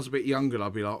know, when I was a bit younger,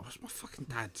 I'd be like, what's my fucking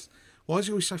dad's? Why is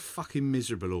he always so fucking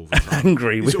miserable all the time?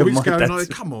 Angry He's with always my going dad. like,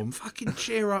 come on, fucking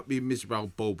cheer up, you miserable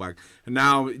old ball bag. And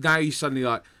now he's suddenly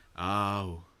like,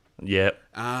 oh, Yeah,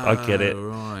 I get it.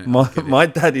 Right. My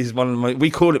dad is one of my. We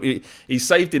call it. He's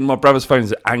saved in my brother's phone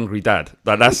as Angry Dad.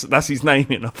 Like that's his name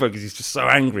in our phone because he's just so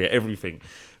angry at everything.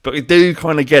 But we do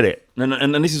kind of get it,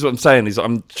 and this is what I'm saying is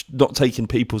I'm not taking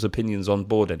people's opinions on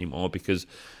board anymore because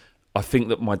I think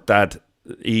that my dad,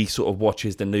 he sort of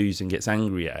watches the news and gets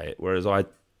angry at it, whereas I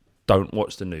don't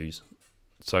watch the news,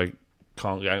 so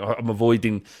I'm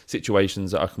avoiding situations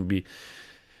that I can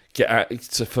get at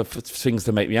for things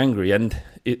to make me angry, and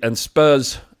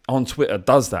Spurs on Twitter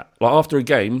does that. Like after a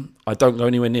game, I don't go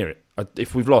anywhere near it.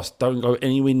 If we've lost, don't go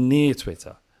anywhere near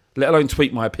Twitter, let alone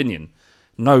tweet my opinion.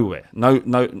 Nowhere, no,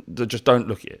 just don't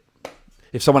look at it.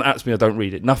 If someone asks me, I don't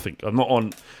read it. Nothing. I'm not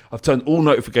on. I've turned all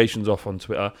notifications off on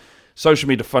Twitter. Social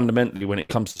media, fundamentally, when it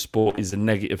comes to sport, is a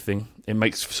negative thing. It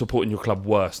makes supporting your club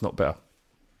worse, not better.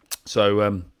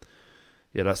 So,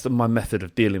 yeah, that's my method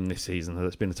of dealing this season.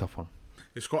 That's been a tough one.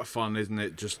 It's quite fun, isn't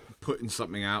it? Just putting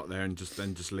something out there and just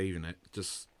leaving it.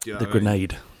 Just you know the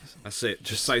grenade. That's it.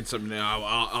 Just saying something.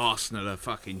 Oh, Arsenal are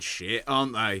fucking shit,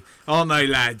 aren't they? Aren't they,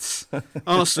 lads?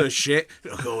 Arsenal are shit.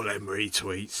 Look at all them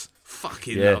retweets.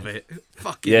 Fucking love it.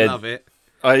 Fucking love it.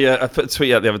 I put a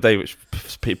tweet out the other day which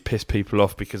pissed people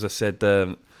off because I said,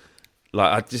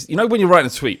 I just, you know, when you're writing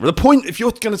a tweet, the point, if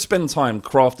you're going to spend time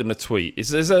crafting a tweet, is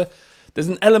there's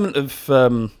an element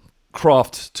of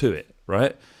craft to it,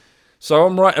 right? So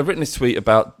I've written this tweet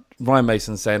about Ryan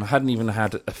Mason saying I hadn't even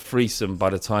had a threesome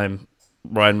by the time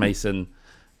Ryan Mason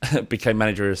became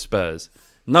manager of Spurs,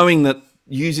 knowing that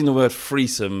using the word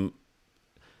threesome,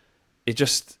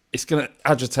 it's going to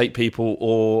agitate people,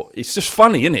 or it's just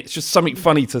funny, isn't it? It's just something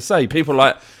funny to say. People are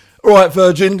like, all right,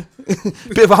 Virgin,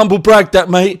 bit of a humble brag,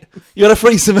 that mate. You had a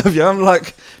threesome, have you? I'm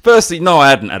like, firstly, no, I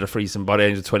hadn't had a threesome by the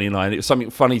age of 29. It was something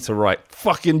funny to write.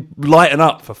 Fucking lighten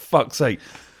up, for fuck's sake.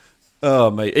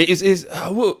 Oh, mate, it is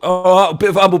a bit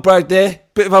of a humble brag there.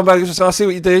 Bit of a humble brag. I see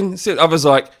what you're doing. Others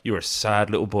like, you're a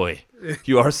sad little boy.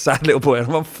 You are a sad little boy.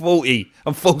 And I'm 40.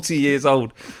 I'm 40 years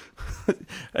old.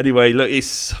 Anyway, look,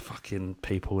 it's fucking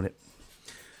people, innit?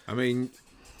 I mean,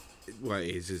 well, it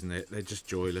is, isn't it? They're just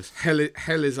joyless. Hell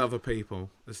is other people.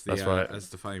 That's right. As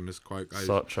the famous quote goes.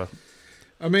 Such a.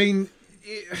 I mean,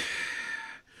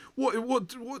 what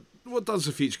does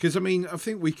the future? Because I mean, I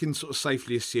think we can sort of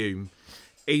safely assume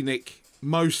ENIC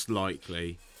most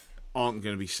likely aren't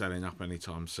going to be selling up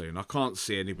anytime soon. I can't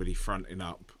see anybody fronting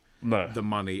up the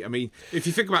money. I mean, if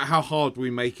you think about how hard we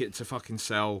make it to fucking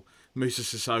sell Moussa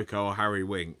Sissoko or Harry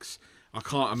Winks, I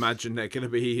can't imagine they're going to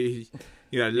be,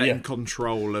 letting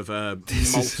control of a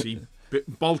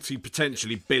multi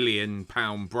potentially £1 billion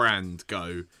brand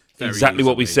go. Exactly easily.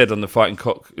 What we said on the Fighting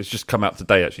Cock. It's just come out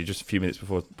today, actually, just a few minutes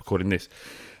before recording this.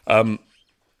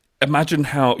 Imagine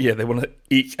how, they want to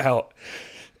eke out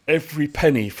every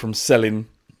penny from selling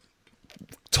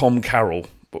Tom Carroll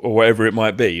or whatever it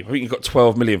might be. I think you've got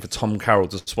 12 million for Tom Carroll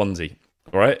to Swansea.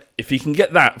 All right, if you can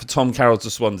get that for Tom Carroll to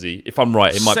Swansea, if I'm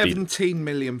right, it might 17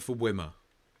 million for Wimmer.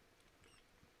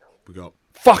 We got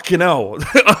fucking hell.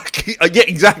 Yeah,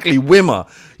 exactly, Wimmer.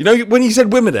 You know, when you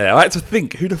said Wimmer there, I had to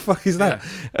think, who the fuck is that?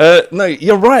 Yeah. No,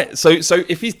 you're right. So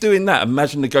if he's doing that,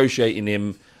 imagine negotiating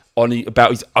him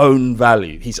about his own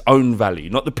value,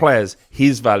 not the players,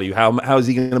 his value. How is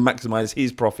he going to maximise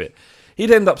his profit?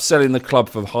 He'd end up selling the club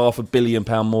for £500 million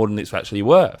more than it's actually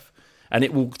worth, and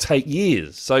it will take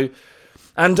years. So.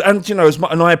 And and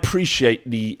I appreciate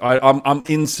I'm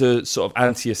into sort of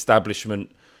anti-establishment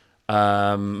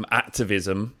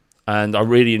activism, and I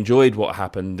really enjoyed what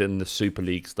happened in the Super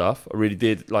League stuff. I really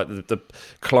did. Like the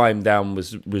climb down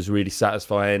was really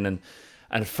satisfying,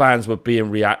 and fans were being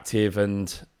reactive,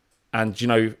 and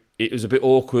it was a bit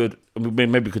awkward.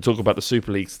 Maybe we could talk about the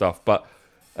Super League stuff, but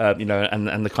and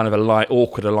the kind of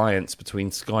awkward alliance between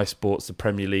Sky Sports, the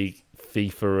Premier League,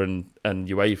 FIFA, and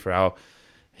UEFA. How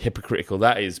hypocritical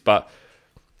that is, but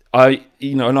I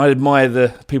admire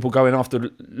the people going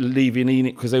after leaving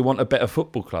ENIC because they want a better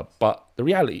football club. But the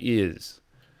reality is,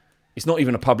 it's not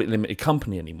even a public limited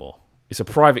company anymore. It's a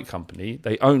private company.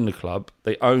 They own the club.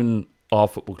 They own our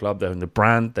football club. They own the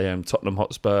brand. They own Tottenham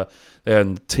Hotspur. They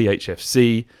own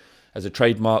THFC as a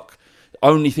trademark. The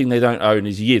only thing they don't own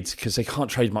is Yids, because they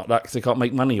can't trademark that because they can't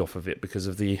make money off of it because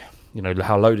of the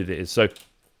how loaded it is. So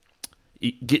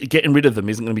getting rid of them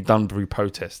isn't going to be done through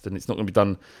protest, and it's not going to be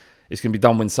done. It's going to be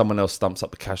done when someone else stumps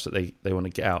up the cash that they want to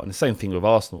get out. And the same thing with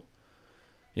Arsenal.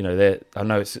 I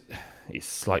know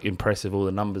it's like impressive all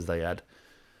the numbers they had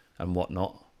and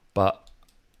whatnot, but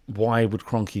why would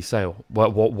Kroenke sell?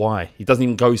 Why? He doesn't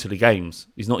even go to the games.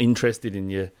 He's not interested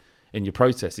in your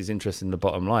protest. He's interested in the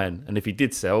bottom line. And if he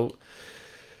did sell,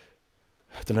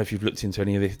 I don't know if you've looked into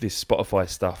any of this Spotify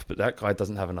stuff, but that guy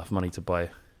doesn't have enough money to buy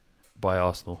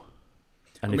Arsenal.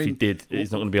 And if he did,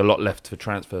 there's not going to be a lot left for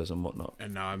transfers and whatnot.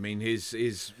 And no, I mean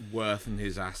his worth and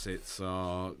his assets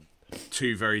are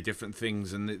two very different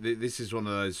things, and this is one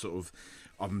of those sort of,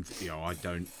 I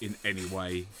don't in any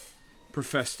way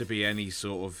profess to be any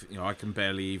sort of, I can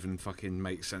barely even fucking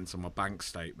make sense on my bank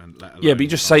statement. Let alone but you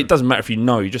just say it doesn't matter if you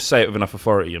know. You just say it with enough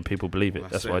authority, and people believe it.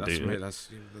 That's what I do. That's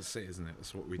it, isn't it?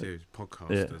 That's what we do,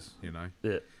 podcasters.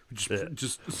 Yeah.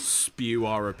 Just spew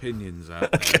our opinions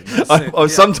out there.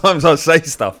 Sometimes I'll say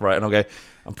stuff, right, and I'll go,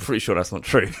 I'm pretty sure that's not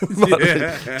true.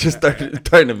 Just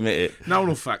don't admit it. No one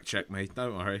will fact check me.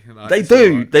 Don't worry. They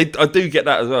do. Right. I do get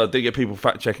that as well. I do get people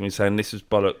fact checking me saying this is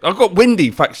bollock. I got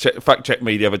Windy fact check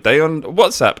me the other day on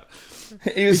WhatsApp.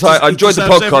 He was like, I enjoyed the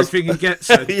podcast. Everything he gets.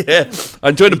 I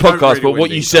enjoyed the podcast, but what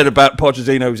you said about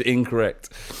Pochettino was incorrect.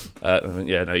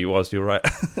 No, you was. You're right.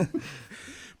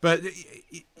 But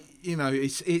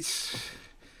it's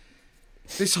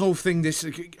this whole thing. This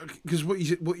because what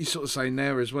you sort of saying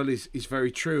there as well is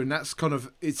very true, and that's kind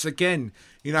of, it's again,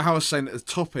 how I was saying at the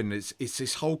top end, it's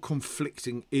this whole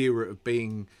conflicting era of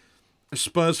being a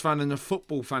Spurs fan and a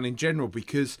football fan in general.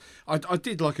 Because I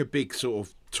did like a big sort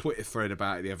of Twitter thread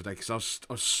about it the other day because I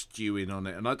was stewing on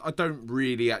it, and I don't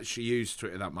really actually use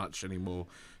Twitter that much anymore.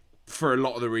 For a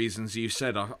lot of the reasons you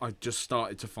said, I just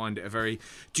started to find it a very.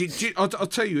 I'll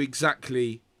tell you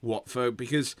exactly what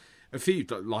because a few,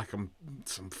 like I'm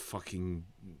some fucking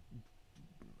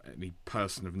any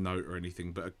person of note or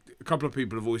anything, but a couple of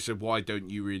people have always said, why don't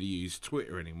you really use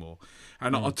Twitter anymore?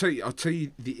 And I'll tell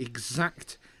you the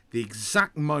exact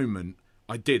moment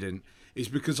I didn't is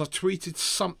because I tweeted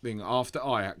something after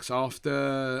Ajax,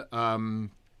 after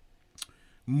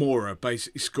Mora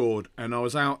basically scored, and I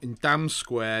was out in Dam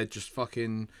Square just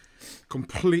fucking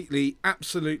completely,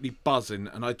 absolutely buzzing,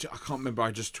 and I can't remember,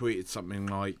 I just tweeted something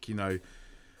like,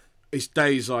 it's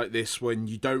days like this when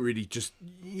you don't really just,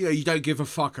 you don't give a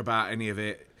fuck about any of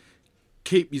it.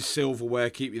 Keep your silverware,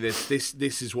 keep your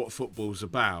this is what football's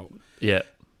about. Yeah.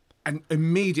 And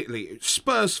immediately,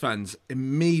 Spurs fans,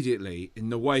 immediately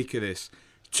in the wake of this,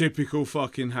 typical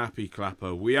fucking happy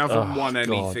clapper. We haven't won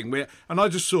anything. And I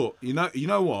just thought, you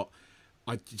know what?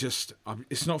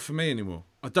 It's not for me anymore.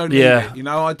 I don't need it.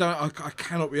 I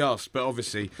cannot be asked. But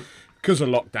obviously, because of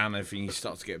lockdown and everything, you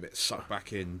start to get a bit sucked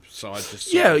back in. So I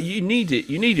just you need it.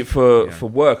 You need it for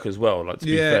work as well. Like, to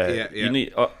be fair, yeah. You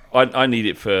need. I need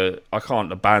it for. I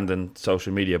can't abandon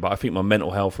social media, but I think my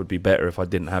mental health would be better if I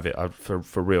didn't have it.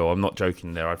 For real, I'm not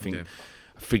joking there. I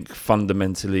think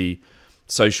fundamentally,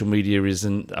 social media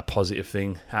isn't a positive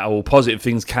thing at all. Positive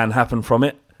things can happen from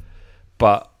it,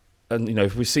 but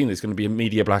if we've seen there's going to be a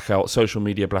media blackout, social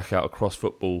media blackout across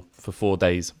football for 4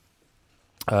 days.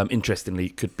 Interestingly,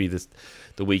 it could be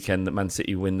the weekend that Man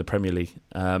City win the Premier League,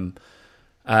 and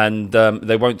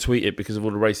they won't tweet it because of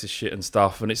all the racist shit and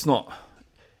stuff. And it's not,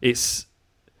 it's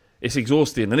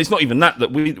exhausting, and it's not even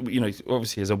that we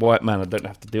obviously as a white man I don't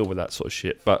have to deal with that sort of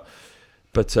shit, but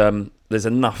there's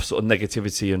enough sort of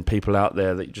negativity and people out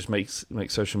there that just makes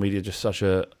social media just such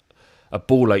a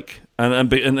ball ache,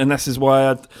 and this is why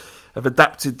I've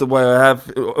adapted the way I have,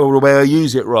 or the way I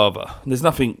use it rather. There's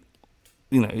nothing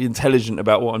intelligent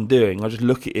about what I'm doing. I just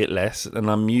look at it less, and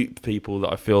I mute people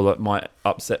that I feel that might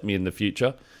upset me in the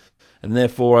future, and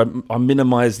therefore I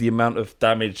minimise the amount of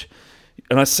damage.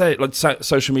 And I say it like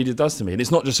social media does to me, and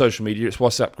it's not just social media; it's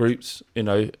WhatsApp groups.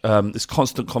 This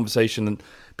constant conversation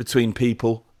between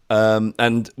people,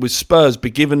 and with Spurs,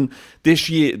 given this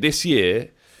year,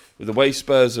 with the way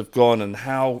Spurs have gone and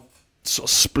how sort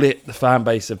of split the fan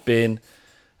base have been,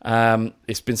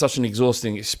 it's been such an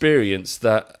exhausting experience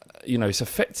that it's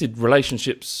affected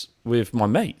relationships with my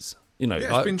mates.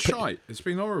 It's been shite. It's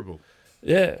been horrible.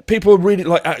 Yeah, people are really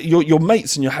like your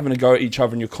mates, and you're having a go at each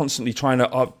other, and you're constantly trying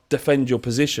to defend your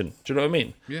position. Do you know what I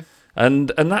mean? Yeah. And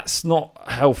that's not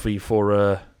healthy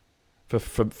for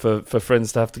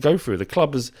friends to have to go through. The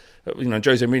club has,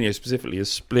 Jose Mourinho specifically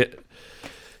has split.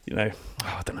 I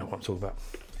don't know what I'm talking about.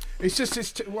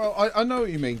 I know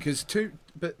what you mean,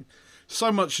 but so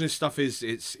much of this stuff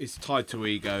it's tied to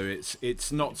ego.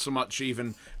 It's not so much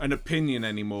even an opinion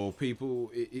anymore.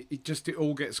 People, it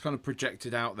all gets kind of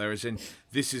projected out there as in,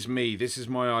 this is me, this is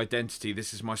my identity,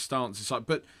 this is my stance. It's like,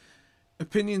 but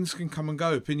opinions can come and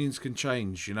go. Opinions can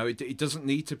change. It doesn't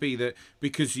need to be that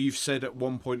because you've said at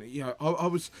one point. I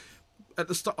was at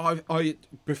the start. I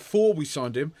before we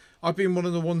signed him, I've been one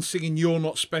of the ones singing "You're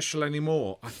Not Special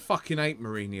Anymore." I fucking hate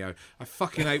Mourinho. I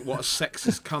fucking hate what a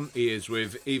sexist cunt he is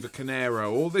with Eva Canero.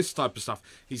 All this type of stuff.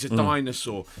 He's a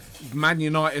dinosaur. Man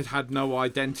United had no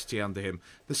identity under him.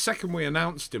 The second we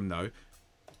announced him, though,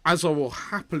 as I will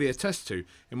happily attest to,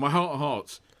 in my heart of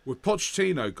hearts, with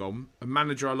Pochettino gone, a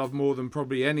manager I love more than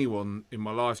probably anyone in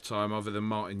my lifetime other than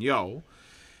Martin Jol,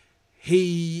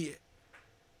 it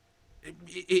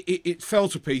fell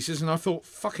to pieces, and I thought,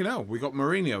 fucking hell, we got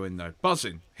Mourinho in there,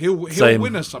 buzzing. He'll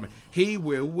win us something. He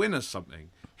will win us something.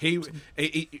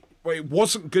 It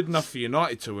wasn't good enough for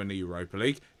United to win the Europa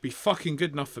League. Be fucking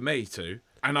good enough for me too.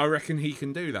 And I reckon he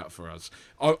can do that for us.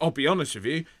 I'll be honest with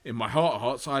you, in my heart of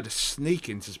hearts, I had a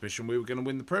sneaking suspicion we were going to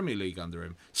win the Premier League under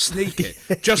him. Sneak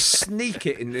it. Just sneak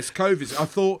it in this COVID. I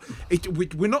thought,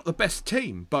 we're not the best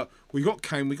team, but we got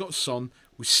Kane, we got Son,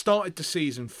 we started the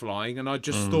season flying, and I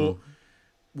just thought,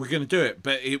 we're going to do it.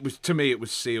 But to me, it was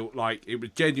sealed. Like, it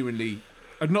was genuinely,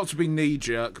 not to be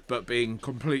knee-jerk, but being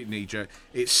complete knee-jerk,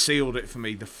 it sealed it for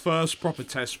me. The first proper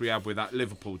test we had with that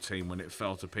Liverpool team when it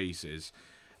fell to pieces,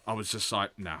 I was just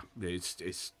like, nah, it's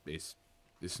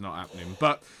not happening.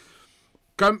 But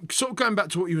going back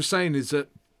to what you were saying is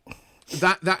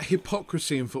that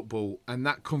hypocrisy in football and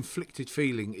that conflicted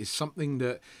feeling is something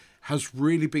that has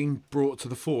really been brought to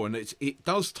the fore, and it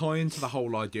does tie into the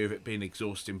whole idea of it being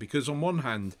exhausting. Because on one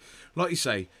hand, like you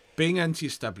say, being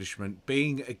anti-establishment,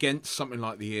 being against something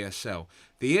like the ESL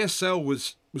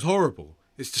was horrible.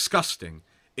 It's disgusting.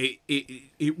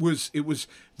 It was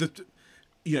the.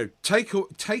 You know,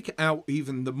 take out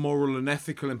even the moral and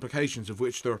ethical implications, of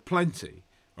which there are plenty,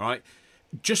 right?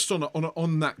 Just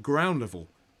on that ground level,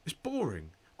 it's boring.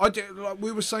 Like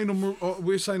we were saying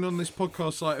on this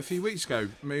podcast like a few weeks ago,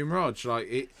 me and Raj,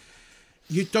 like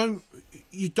you don't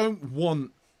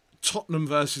want Tottenham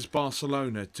versus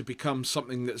Barcelona to become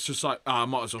something that's just like, I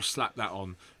might as well slap that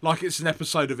on, like it's an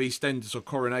episode of EastEnders or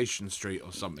Coronation Street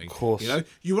or something. Of course, you know,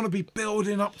 you want to be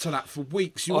building up to that for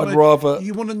weeks. You want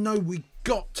to know we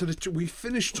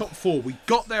finished top 4. We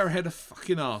got there ahead of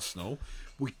fucking Arsenal.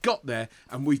 We got there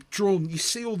and we've drawn. You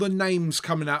see all the names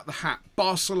coming out the hat.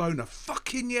 Barcelona,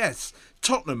 fucking yes.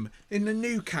 Tottenham in the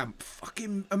Nou Camp,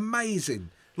 fucking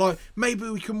amazing. Like, maybe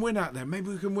we can win out there. Maybe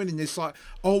we can win in this, like,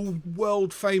 old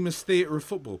world famous theatre of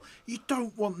football. You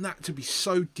don't want that to be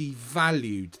so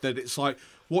devalued that it's like,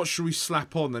 what should we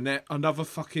slap on? Another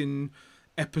fucking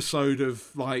episode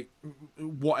of, like,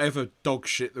 whatever dog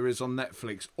shit there is on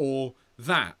Netflix, or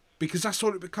that. Because that's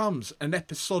what it becomes, an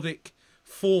episodic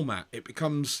format. It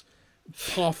becomes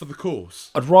half of the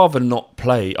course. I'd rather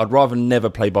never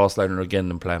play Barcelona again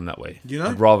than play them that way. You know?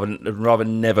 I'd rather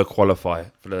never qualify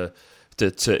for the...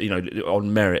 To you know,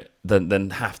 on merit, than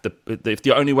have to. If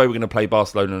the only way we're going to play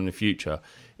Barcelona in the future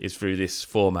is through this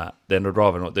format, then I'd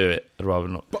rather not do it. I'd rather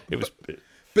not.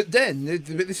 But then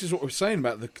this is what we're saying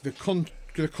about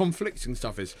the conflicting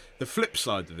stuff. Is the flip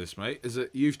side of this, mate? Is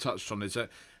that you've touched on? Is that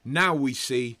now we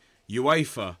see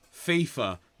UEFA,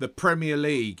 FIFA, the Premier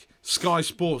League, Sky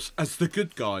Sports as the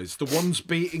good guys, the ones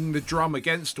beating the drum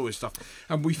against all this stuff,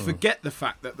 and we forget the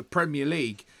fact that the Premier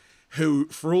League, who,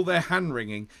 for all their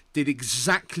hand-wringing, did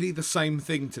exactly the same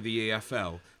thing to the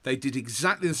EFL. They did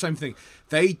exactly the same thing.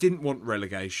 They didn't want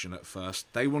relegation at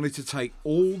first. They wanted to take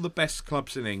all the best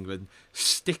clubs in England,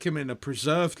 stick them in a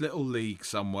preserved little league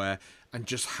somewhere, and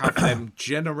just have them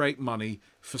generate money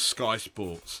for Sky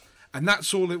Sports. And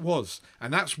that's all it was.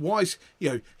 And that's why, you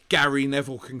know, Gary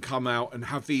Neville can come out and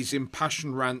have these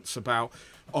impassioned rants about,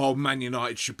 oh, Man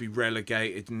United should be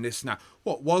relegated and this and that.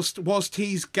 What, whilst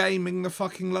he's gaming the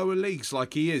fucking lower leagues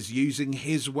like he is, using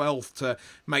his wealth to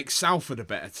make Salford a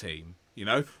better team, you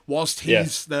know? Whilst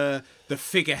he's the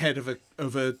figurehead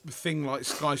of a thing like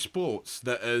Sky Sports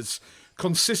that has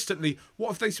consistently...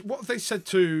 What have they said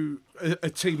to a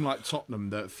team like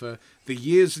Tottenham that for the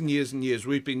years and years and years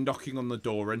we've been knocking on the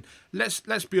door? And let's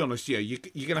be honest, yeah,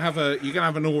 you're gonna have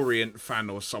an Orient fan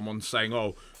or someone saying,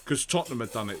 oh, because Tottenham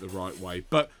have done it the right way,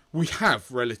 but we have,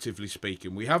 relatively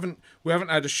speaking, we haven't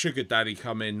had a sugar daddy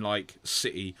come in like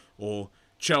City or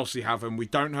Chelsea have, and we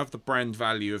don't have the brand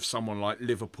value of someone like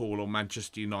Liverpool or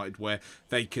Manchester United, where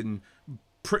they can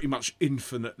pretty much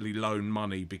infinitely loan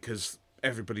money because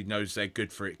everybody knows they're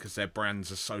good for it because their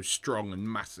brands are so strong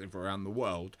and massive around the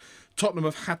world. Tottenham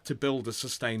have had to build a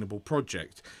sustainable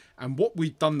project, and what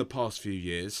we've done the past few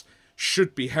years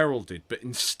should be heralded, but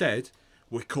instead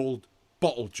we're called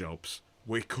bottle jobs.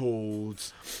 We're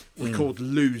called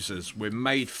losers. We're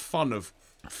made fun of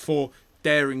for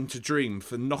daring to dream,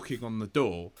 for knocking on the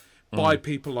door by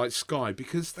people like Sky,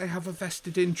 because they have a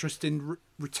vested interest in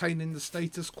retaining the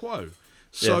status quo.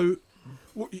 So,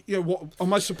 you know, what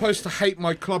am I supposed to hate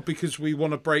my club because we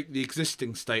want to break the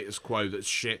existing status quo that's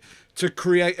shit to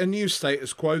create a new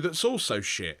status quo that's also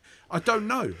shit? I don't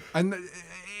know, and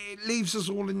it leaves us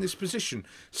all in this position.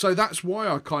 So that's why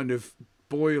I kind of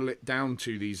boil it down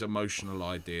to these emotional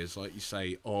ideas, like you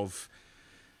say, of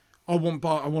I want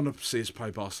to see us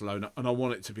play Barcelona, and I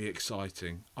want it to be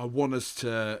exciting. I want us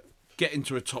to get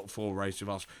into a top 4 race with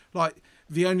us. Like,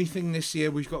 the only thing this year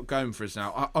we've got going for us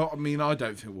now, I mean, I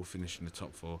don't think we'll finish in the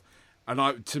top 4.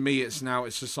 And to me, it's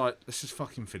just like, let's just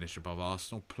fucking finish above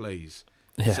Arsenal, please.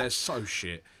 Yeah. They're so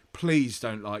shit. Please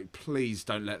don't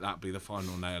let that be the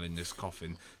final nail in this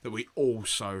coffin, that we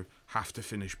also have to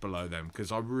finish below them, because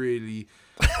I really,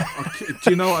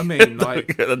 do you know what I mean?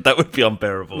 Like, that would be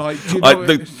unbearable. Like, do you know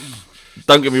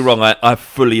don't get me wrong, I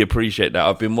fully appreciate that.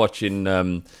 I've been watching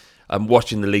I'm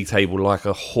watching the league table like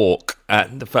a hawk,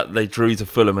 and the fact that they drew to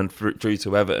Fulham and drew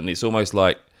to Everton, it's almost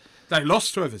like they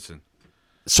lost to Everton.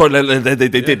 Sorry, they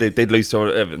did lose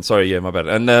to Everton. Sorry, yeah, my bad.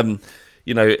 And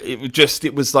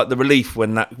it was like the relief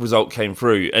when that result came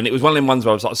through, and it was one of them ones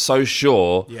where I was like so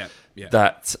sure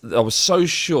that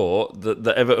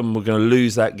Everton were going to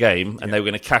lose that game and they were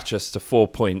going to catch us to 4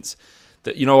 points.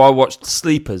 That I watched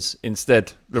Sleepers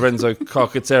instead, Lorenzo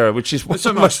Carcaterra, which is it's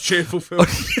a most cheerful film.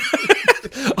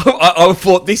 I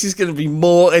thought this is going to be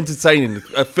more entertaining,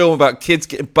 a film about kids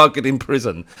getting buggered in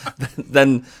prison,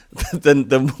 than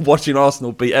watching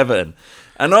Arsenal beat Everton.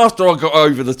 And after I got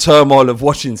over the turmoil of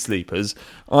watching Sleepers,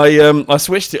 I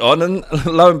switched it on, and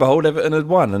lo and behold, Everton had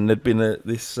won, and there'd been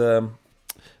this massive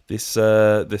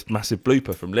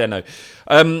blooper from Leno.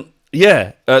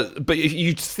 But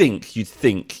you'd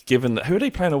think, given that, who are they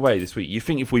playing away this week? You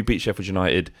think if we beat Sheffield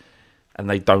United and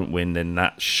they don't win, then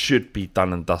that should be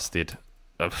done and dusted.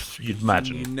 You'd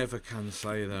imagine. You never can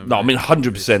say that. No, I mean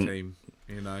 100%.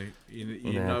 You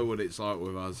know what it's like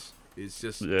with us. It's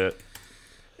just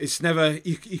it's never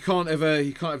you can't ever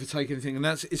take anything, and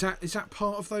is that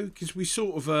part of though, because we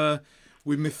sort of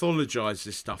we mythologise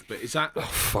this stuff, but is that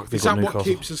what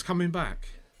keeps us coming back?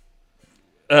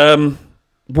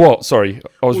 What? Sorry,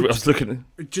 I was looking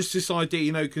at just this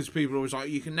idea, because people are always like,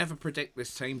 you can never predict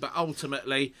this team, but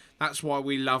ultimately that's why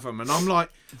we love them. And I'm like,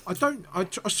 I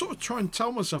sort of try and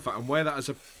tell myself that and wear that as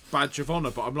a badge of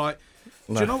honour, but I'm like,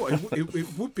 do you know what?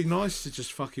 It would be nice to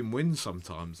just fucking win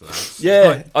sometimes.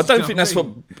 Yeah, I don't think that's what.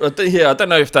 I don't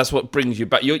know if that's what brings you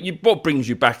back. What brings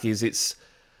you back is it's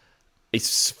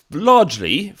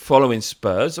largely following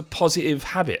Spurs, a positive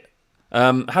habit.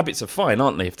 Habits are fine,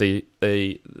 aren't they? If they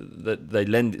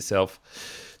lend itself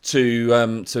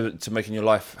to making your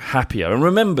life happier. And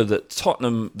remember that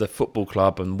Tottenham, the football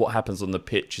club, and what happens on the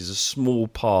pitch is a small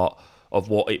part of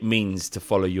what it means to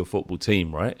follow your football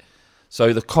team, right?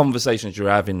 So the conversations you're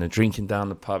having, the drinking down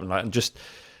the pub, and just,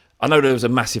 I know there was a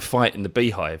massive fight in the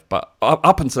Beehive, but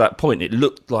up until that point, it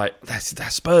looked like that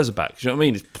Spurs are back. Do you know what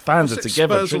I mean? Fans are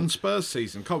together. Spurs on Spurs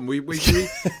season. Come on, we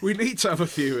need to have a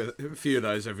few of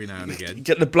those every now and again.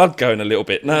 Get the blood going a little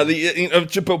bit. Now,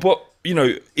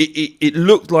 it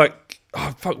looked like,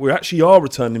 oh fuck, we actually are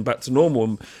returning back to normal,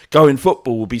 and going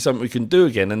football will be something we can do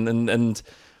again. And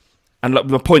like,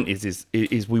 my point is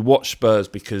we watch Spurs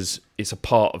because it's a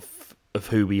part of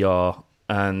who we are.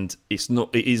 And it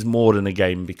is more than a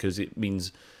game, because it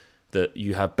means that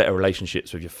you have better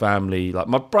relationships with your family. Like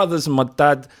my brothers and my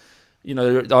dad, I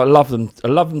love them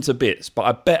to bits, but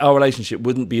I bet our relationship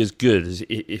wouldn't be as good as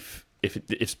if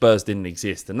Spurs didn't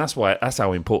exist. And that's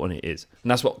how important it is.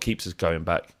 And that's what keeps us going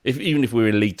back. Even if we were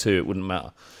in League Two, it wouldn't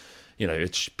matter.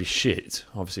 It'd be shit.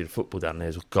 Obviously the football down there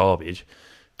is garbage.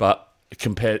 But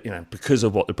compared, because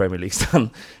of what the Premier League's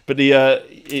done. But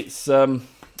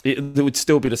it would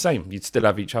still be the same. You'd still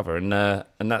have each other, and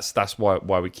that's why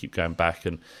we keep going back.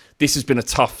 And this has been a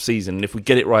tough season. And if we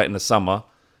get it right in the summer,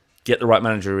 get the right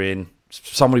manager in,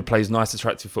 somebody plays nice,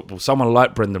 attractive football, someone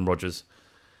like Brendan Rodgers,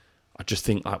 I just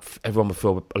think everyone would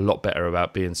feel a lot better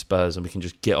about being Spurs, and we can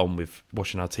just get on with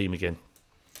watching our team again.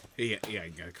 He ain't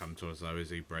going to come to us though,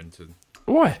 is he, Brenton?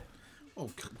 Why? Oh,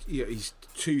 yeah, he's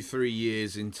 2-3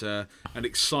 years into an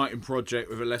exciting project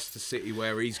with a Leicester City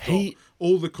where he's got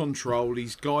all the control.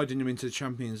 He's guiding them into the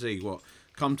Champions League.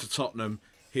 Come to Tottenham,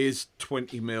 here's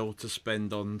 20 mil to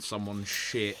spend on someone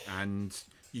shit, and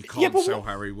you can't sell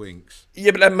Harry Winks.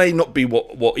 Yeah, but that may not be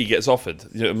what he gets offered.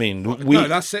 You know what I mean? No,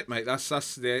 that's it, mate. That's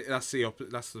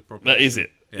the problem. That is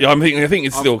it. Yeah, I think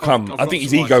it's still come. I think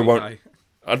his ego won't.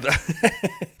 I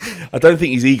don't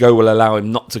think his ego will allow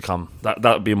him not to come. That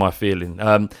would be my feeling.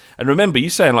 And remember,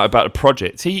 you saying about the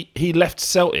project. He left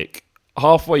Celtic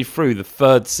halfway through the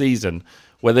third season,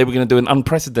 where they were going to do an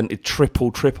unprecedented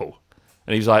triple,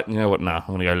 and he was like, you know what? Nah, I'm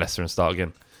going to go Leicester and start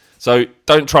again. So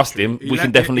don't trust him. We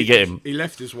can definitely get him. He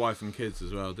left his wife and kids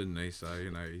as well, didn't he? So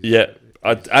yeah.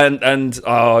 I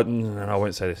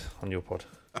won't say this on your pod.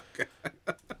 Okay.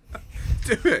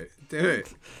 Do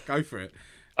it. Go for it.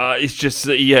 It's just,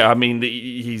 I mean,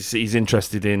 he's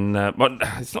interested in.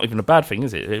 It's not even a bad thing,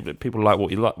 is it? People like what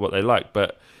they like,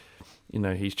 but you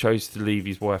know, he's chose to leave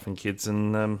his wife and kids.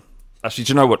 And actually,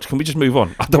 do you know what? Can we just move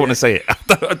on? I don't want to say it. I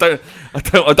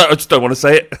just don't want to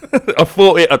say it. I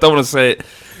thought it. I don't want to say it.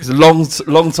 It's a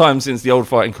long time since the old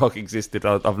fighting cock existed.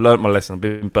 I've learnt my lesson. I've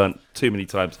been burnt too many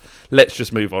times. Let's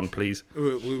just move on, please. We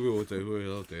will do. We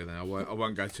will do now. I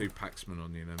won't go too Paxman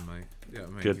on you then, mate. Yeah, you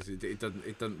know what I mean? 'Cause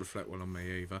it doesn't reflect well on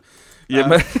me either. Yeah,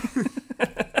 mate.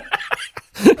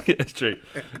 Yeah, it's true.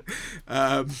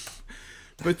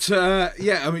 But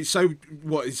yeah, I mean, so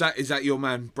what is that? Is that your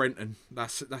man Brenton?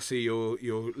 That's who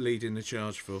you're leading the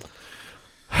charge for.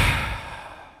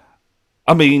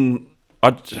 I mean,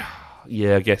 I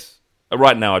guess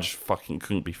right now I just fucking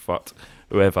couldn't be fucked,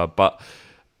 whoever. But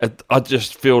I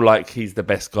just feel like he's the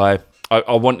best guy.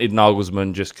 I wanted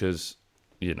Nagelsmann just because,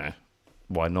 you know,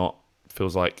 why not?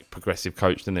 Feels like progressive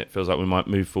coach, doesn't it? Feels like we might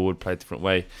move forward, play a different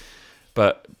way.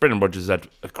 But Brendan Rodgers had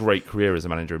a great career as a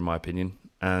manager, in my opinion,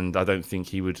 and I don't think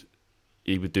he would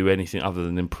do anything other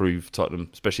than improve Tottenham,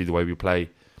 especially the way we play.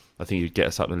 I think he'd get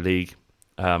us up in the league.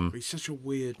 He's such a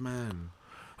weird man.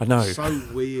 I know. So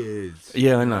weird.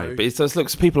 Yeah, I know. But it's just,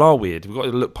 look, people are weird. We've got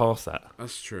to look past that.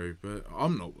 That's true, but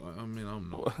I'm not. I mean,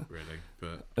 I'm not really.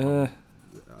 But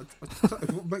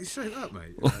but you say that,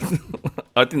 mate.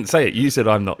 I didn't say it. You said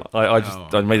I'm not.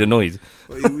 I made a noise.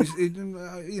 Well,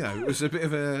 it was a bit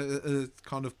of a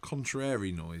kind of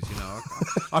contrary noise. You know,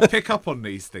 I pick up on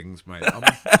these things, mate.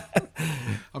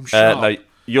 I'm sharp. No,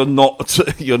 you're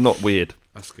not. You're not weird.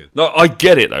 That's good. No, I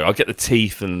get it though. I get the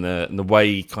teeth and the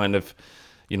way kind of,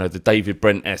 you know, the David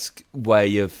Brent-esque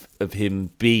way of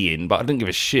him being, but I don't give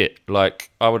a shit.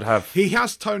 Like, I would have...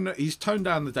 He's toned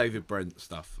down the David Brent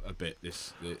stuff a bit.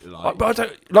 But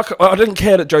I don't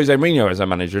care that Jose Mourinho is our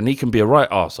manager, and he can be a right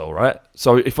arsehole, right?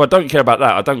 So if I don't care about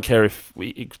that, I don't care if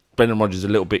Brendan Rodgers is a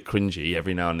little bit cringy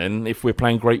every now and then, if we're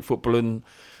playing great football and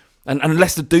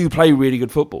Leicester do play really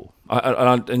good football.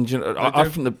 I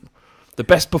think the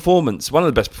best performance, one of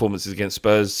the best performances against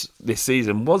Spurs this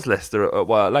season was Leicester at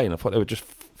White Hart Lane. I thought they were just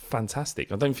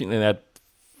fantastic. I don't think they had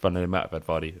fun in the amount of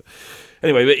Vardy.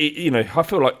 Anyway, but you know, I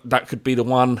feel like that could be the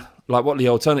one. Like, what are the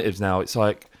alternatives now? It's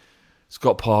like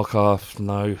Scott Parker,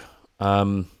 no.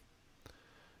 I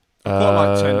quite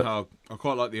like Ten Hag. I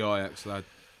quite like the Ajax lad.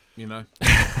 You know,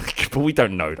 but we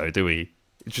don't know though, do we?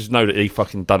 We just know that he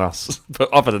fucking done us.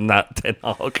 But other than that, Ten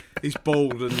Hag. He's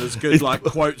bald and there's good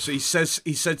quotes. He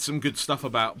said some good stuff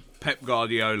about Pep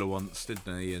Guardiola once,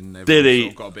 didn't he? And did he?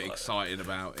 Sort of got a bit excited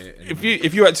about it.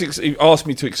 If you had to ask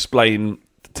me to explain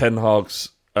Ten Hag's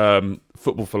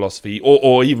football philosophy,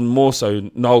 or even more so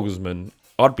Nagelsmann,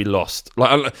 I'd be lost.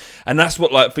 Like, and that's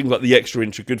what like things like the extra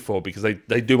inch are good for, because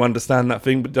they do understand that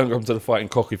thing. But don't come to the fighting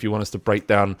cock if you want us to break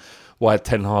down why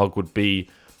Ten Hag would be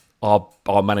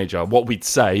our manager. What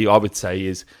I would say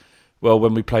is, well,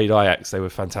 when we played Ajax, they were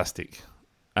fantastic,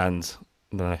 and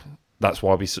that's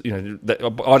why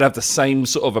I'd have the same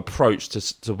sort of approach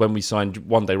to when we signed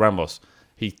Juande Ramos.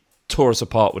 He tore us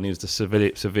apart when he was the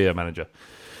Sevilla manager,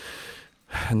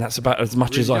 and that's about as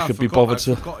much as I could be bothered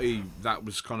to. That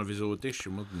was kind of his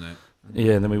audition, wasn't it?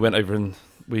 Yeah, and then we went over and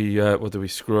we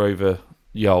screw over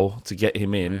Yol to get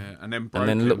him in, and then broke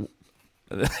him.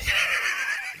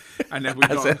 And then we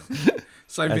got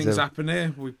same things happen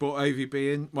here. We brought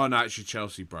AVB in. Well, no, actually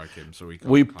Chelsea broke him, so we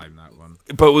can't claim that one.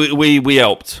 But we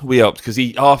helped because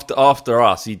he after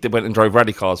us he went and drove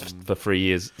Radicars for 3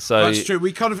 years. So that's true.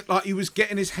 We kind of like he was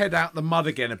getting his head out the mud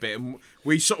again a bit, and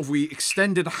we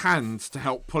extended a hand to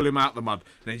help pull him out the mud,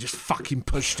 and then just fucking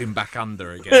pushed him back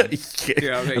under again. You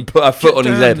know what I mean? And put our foot on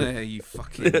his head. There, you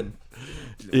fucking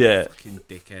fucking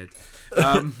dickhead.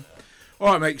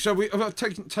 All right, mate. So I've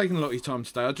taken a lot of your time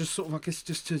today. I just sort of, I guess,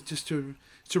 just to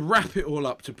wrap it all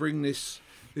up, to bring this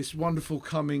wonderful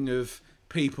coming of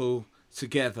people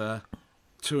together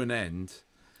to an end.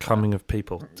 Coming of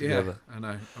people together. Yeah, I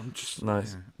know. I'm just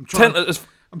nice. Yeah.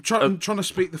 I'm trying to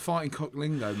speak the fighting cock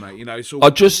lingo, mate. You know, it's all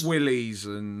willies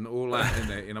and all that in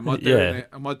it. You know,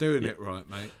 am I doing it right,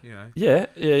 mate? You know. Yeah.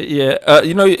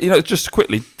 You know, just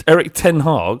quickly, Erik Ten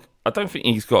Hag. I don't think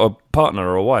he's got a partner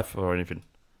or a wife or anything.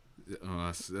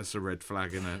 Oh, that's a red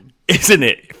flag, isn't it? Isn't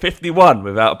it? 51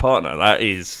 without a partner. That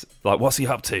is like, what's he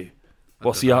up to?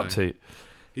 I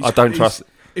don't trust.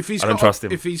 I don't trust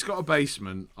him. If he's got a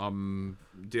basement, do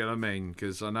you know what I mean?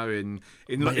 Because I know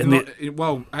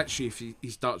well, actually, if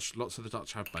he's Dutch, lots of the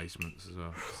Dutch have basements as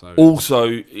well. So. Also,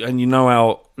 and you know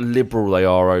how liberal they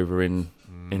are over in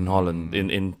Holland,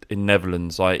 in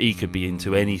Netherlands. Like, he could be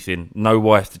into anything. No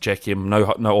wife to check him.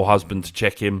 No husband to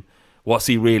check him. What's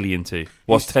he really into?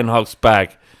 What's Ten Hag's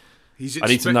bag? I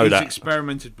need to know that. He's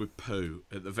experimented with poo,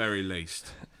 at the very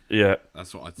least. Yeah.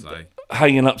 That's what I'd say.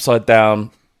 Hanging upside down,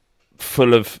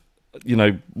 full of you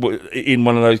know, in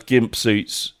one of those gimp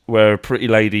suits where a pretty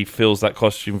lady fills that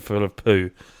costume full of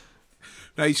poo.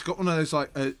 No, he's got one of those, like,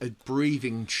 a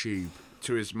breathing tube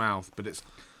to his mouth, but it's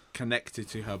connected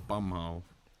to her bumhole.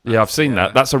 Yeah, I've seen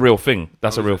that. That's a real thing.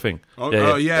 That's a real thing. Oh,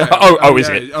 yeah. Is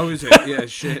it? Oh, is it? Yeah,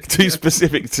 shit. Too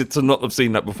specific to not have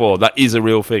seen that before. That is a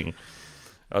real thing.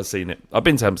 I've seen it. I've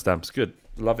been to Amsterdam. It's good.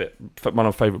 Love it. One of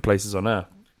my favourite places on earth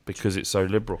because it's so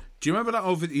liberal. Do you remember that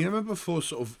old video? You remember before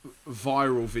sort of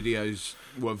viral videos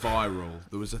were viral?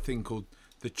 There was a thing called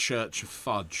the Church of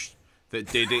Fudge that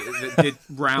did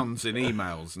rounds in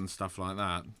emails and stuff like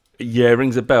that. Yeah, it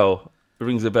rings a bell.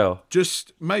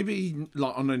 Just maybe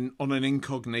like on an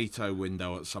incognito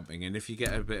window or something, and if you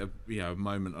get a bit of a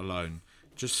moment alone,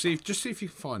 just see if you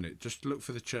can find it. Just look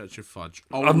for the Church of Fudge.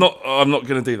 I'm not going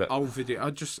to do that. Old video. I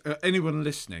just anyone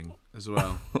listening as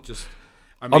well. Just.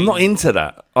 I'm not into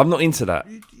that.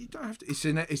 You don't have to.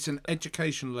 It's an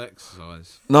educational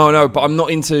exercise. No, but I'm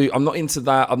not into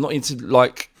that. I'm not into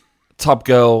like Tub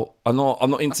Girl. I'm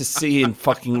not into seeing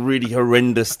fucking really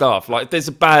horrendous stuff. Like if there's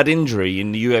a bad injury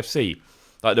in the UFC,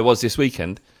 like there was this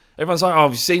weekend, everyone's like, "Oh,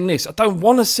 have you seen this?" I don't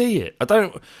want to see it. I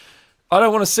don't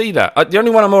want to see that. The only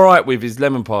one I'm all right with is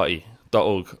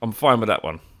lemonparty.org. I'm fine with that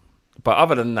one. But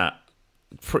other than that,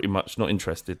 pretty much not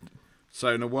interested. So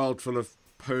in a world full of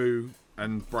poo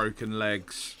and broken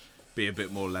legs, be a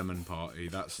bit more Lemon Party.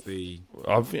 That's the.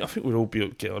 I think we'd all be.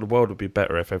 The world would be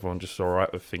better if everyone just all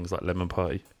right with things like Lemon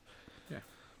Party. Yeah,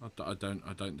 I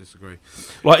don't disagree.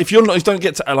 Like if you don't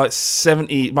get to like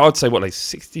 70, I'd say what, like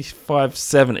 65,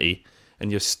 70, and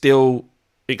you're still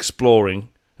exploring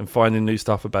and finding new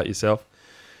stuff about yourself,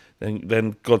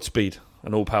 then Godspeed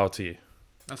and all power to you.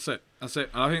 That's it. And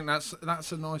I think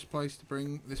that's a nice place to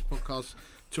bring this podcast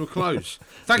to a close.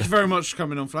 Thank you very much for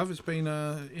coming on, Flav. It's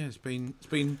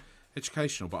been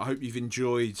educational, but I hope you've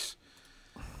enjoyed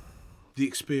the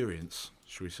experience,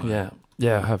 should we say?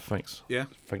 Yeah, I have. Thanks. Yeah.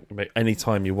 Any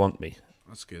time you want me.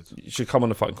 That's good. You should come on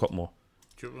the Fighting Cock more.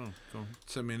 Go on.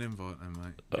 Send me an invite then,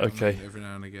 mate. Okay. Every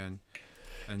now and again.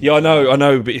 And I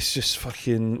know, but it's just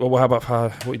fucking. Well, how about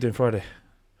what are you doing Friday?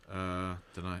 Don't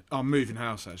know. I'm moving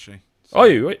house actually. So, are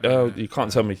you? Wait, you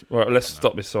can't tell me. All right, let's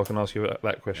stop this so I can ask you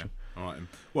that question. Yeah. All right.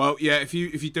 Well, yeah. If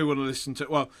you do want to listen to,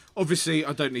 well, obviously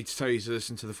I don't need to tell you to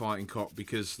listen to the Fighting Cock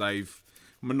because they've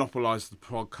monopolised the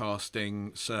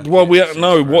podcasting circuit. Well,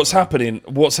 what's happening.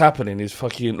 What's happening is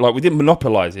fucking like we didn't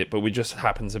monopolise it, but we just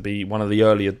happen to be one of the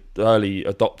early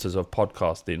adopters of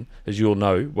podcasting, as you all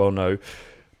know.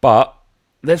 But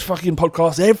there's fucking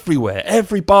podcasts everywhere.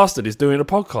 Every bastard is doing a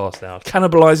podcast now,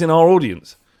 cannibalising our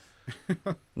audience.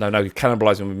 No,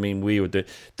 cannibalising would mean we would do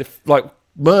like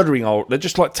murdering our. They're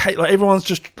just like everyone's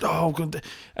just God.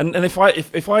 And if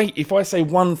I say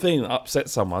one thing that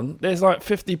upsets someone, there's like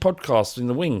 50 podcasts in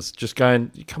the wings just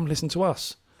going. You come listen to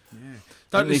us. Yeah.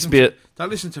 Don't listen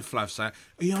to Flav say.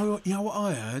 You know what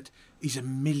I heard? He's a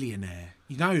millionaire.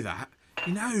 You know that.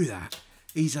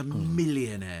 He's a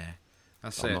millionaire.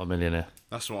 That's I'm not a millionaire.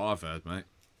 That's what I've heard, mate.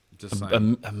 Just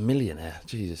saying. A millionaire,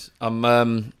 Jesus.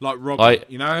 Like Robbie.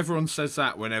 Everyone says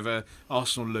that whenever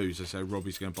Arsenal lose. They say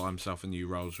Robbie's going to buy himself a new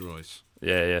Rolls Royce.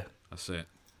 Yeah. That's it.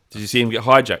 Did you see him get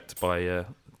hijacked by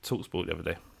TalkSport the other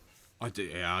day? I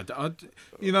did. Yeah.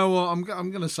 You know what? I'm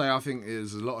going to say I think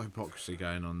there's a lot of hypocrisy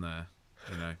going on there.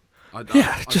 You know.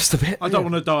 Just a bit. I don't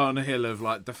want to die on a hill of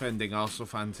like defending Arsenal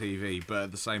Fan TV, but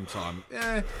at the same time,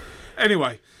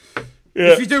 Anyway.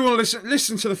 Yeah. If you do want to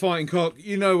listen to the Fighting Cock,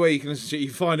 you know where you can listen to it. You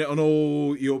can find it on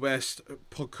all your best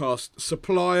podcast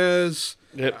suppliers.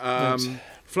 Yep.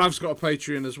 Flav's got a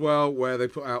Patreon as well, where they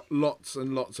put out lots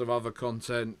and lots of other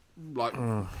content, like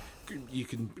you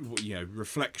can,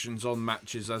 reflections on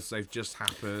matches as they've just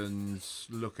happened.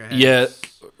 Look ahead. Yeah,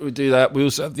 we do that. We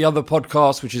also have the other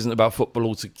podcast, which isn't about football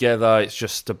altogether. It's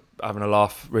just having a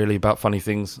laugh, really, about funny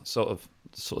things, sort of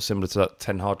similar to that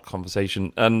 10 Hard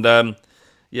conversation, and.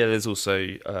 Yeah, there's also,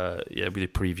 we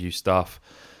did preview stuff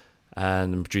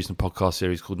and I'm producing a podcast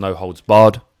series called No Holds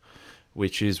Barred,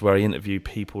 which is where I interview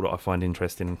people that I find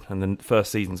interesting. And the first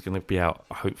season's going to be out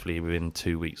hopefully within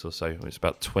 2 weeks or so. It's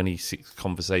about 26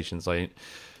 conversations I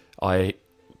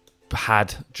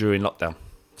had during lockdown.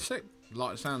 Sick.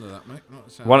 Like the sound of that, mate.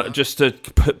 Just to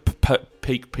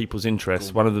pique people's interest,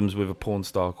 cool. One of them's with a porn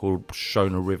star called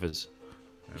Shona Rivers,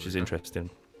 which is interesting.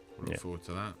 Look forward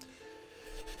to that.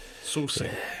 Saucy.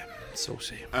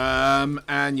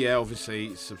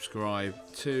 Obviously subscribe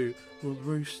to Rule the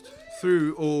Roost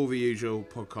through all the usual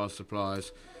podcast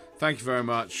suppliers. Thank you very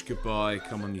much. Goodbye.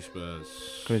 Come on, you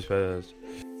Spurs. Come on, Spurs.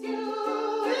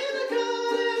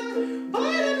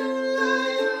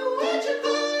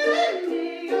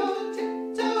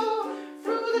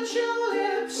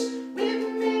 With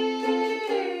me.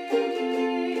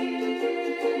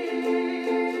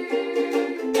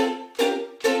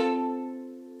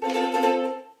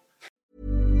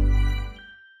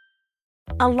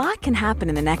 A lot can happen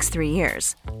in the next 3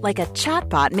 years. Like a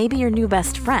chatbot may be your new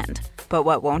best friend. But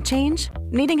what won't change?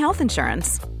 Needing health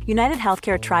insurance. United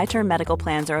Healthcare Tri-Term Medical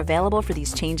Plans are available for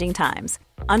these changing times.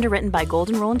 Underwritten by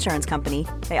Golden Rule Insurance Company,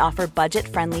 they offer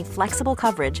budget-friendly, flexible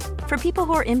coverage for people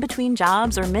who are in between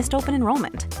jobs or missed open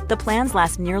enrollment. The plans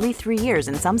last nearly 3 years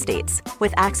in some states,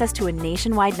 with access to a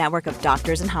nationwide network of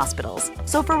doctors and hospitals.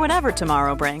 So for whatever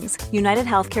tomorrow brings, United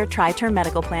Healthcare Tri-Term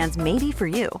Medical Plans may be for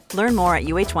you. Learn more at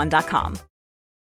uh1.com.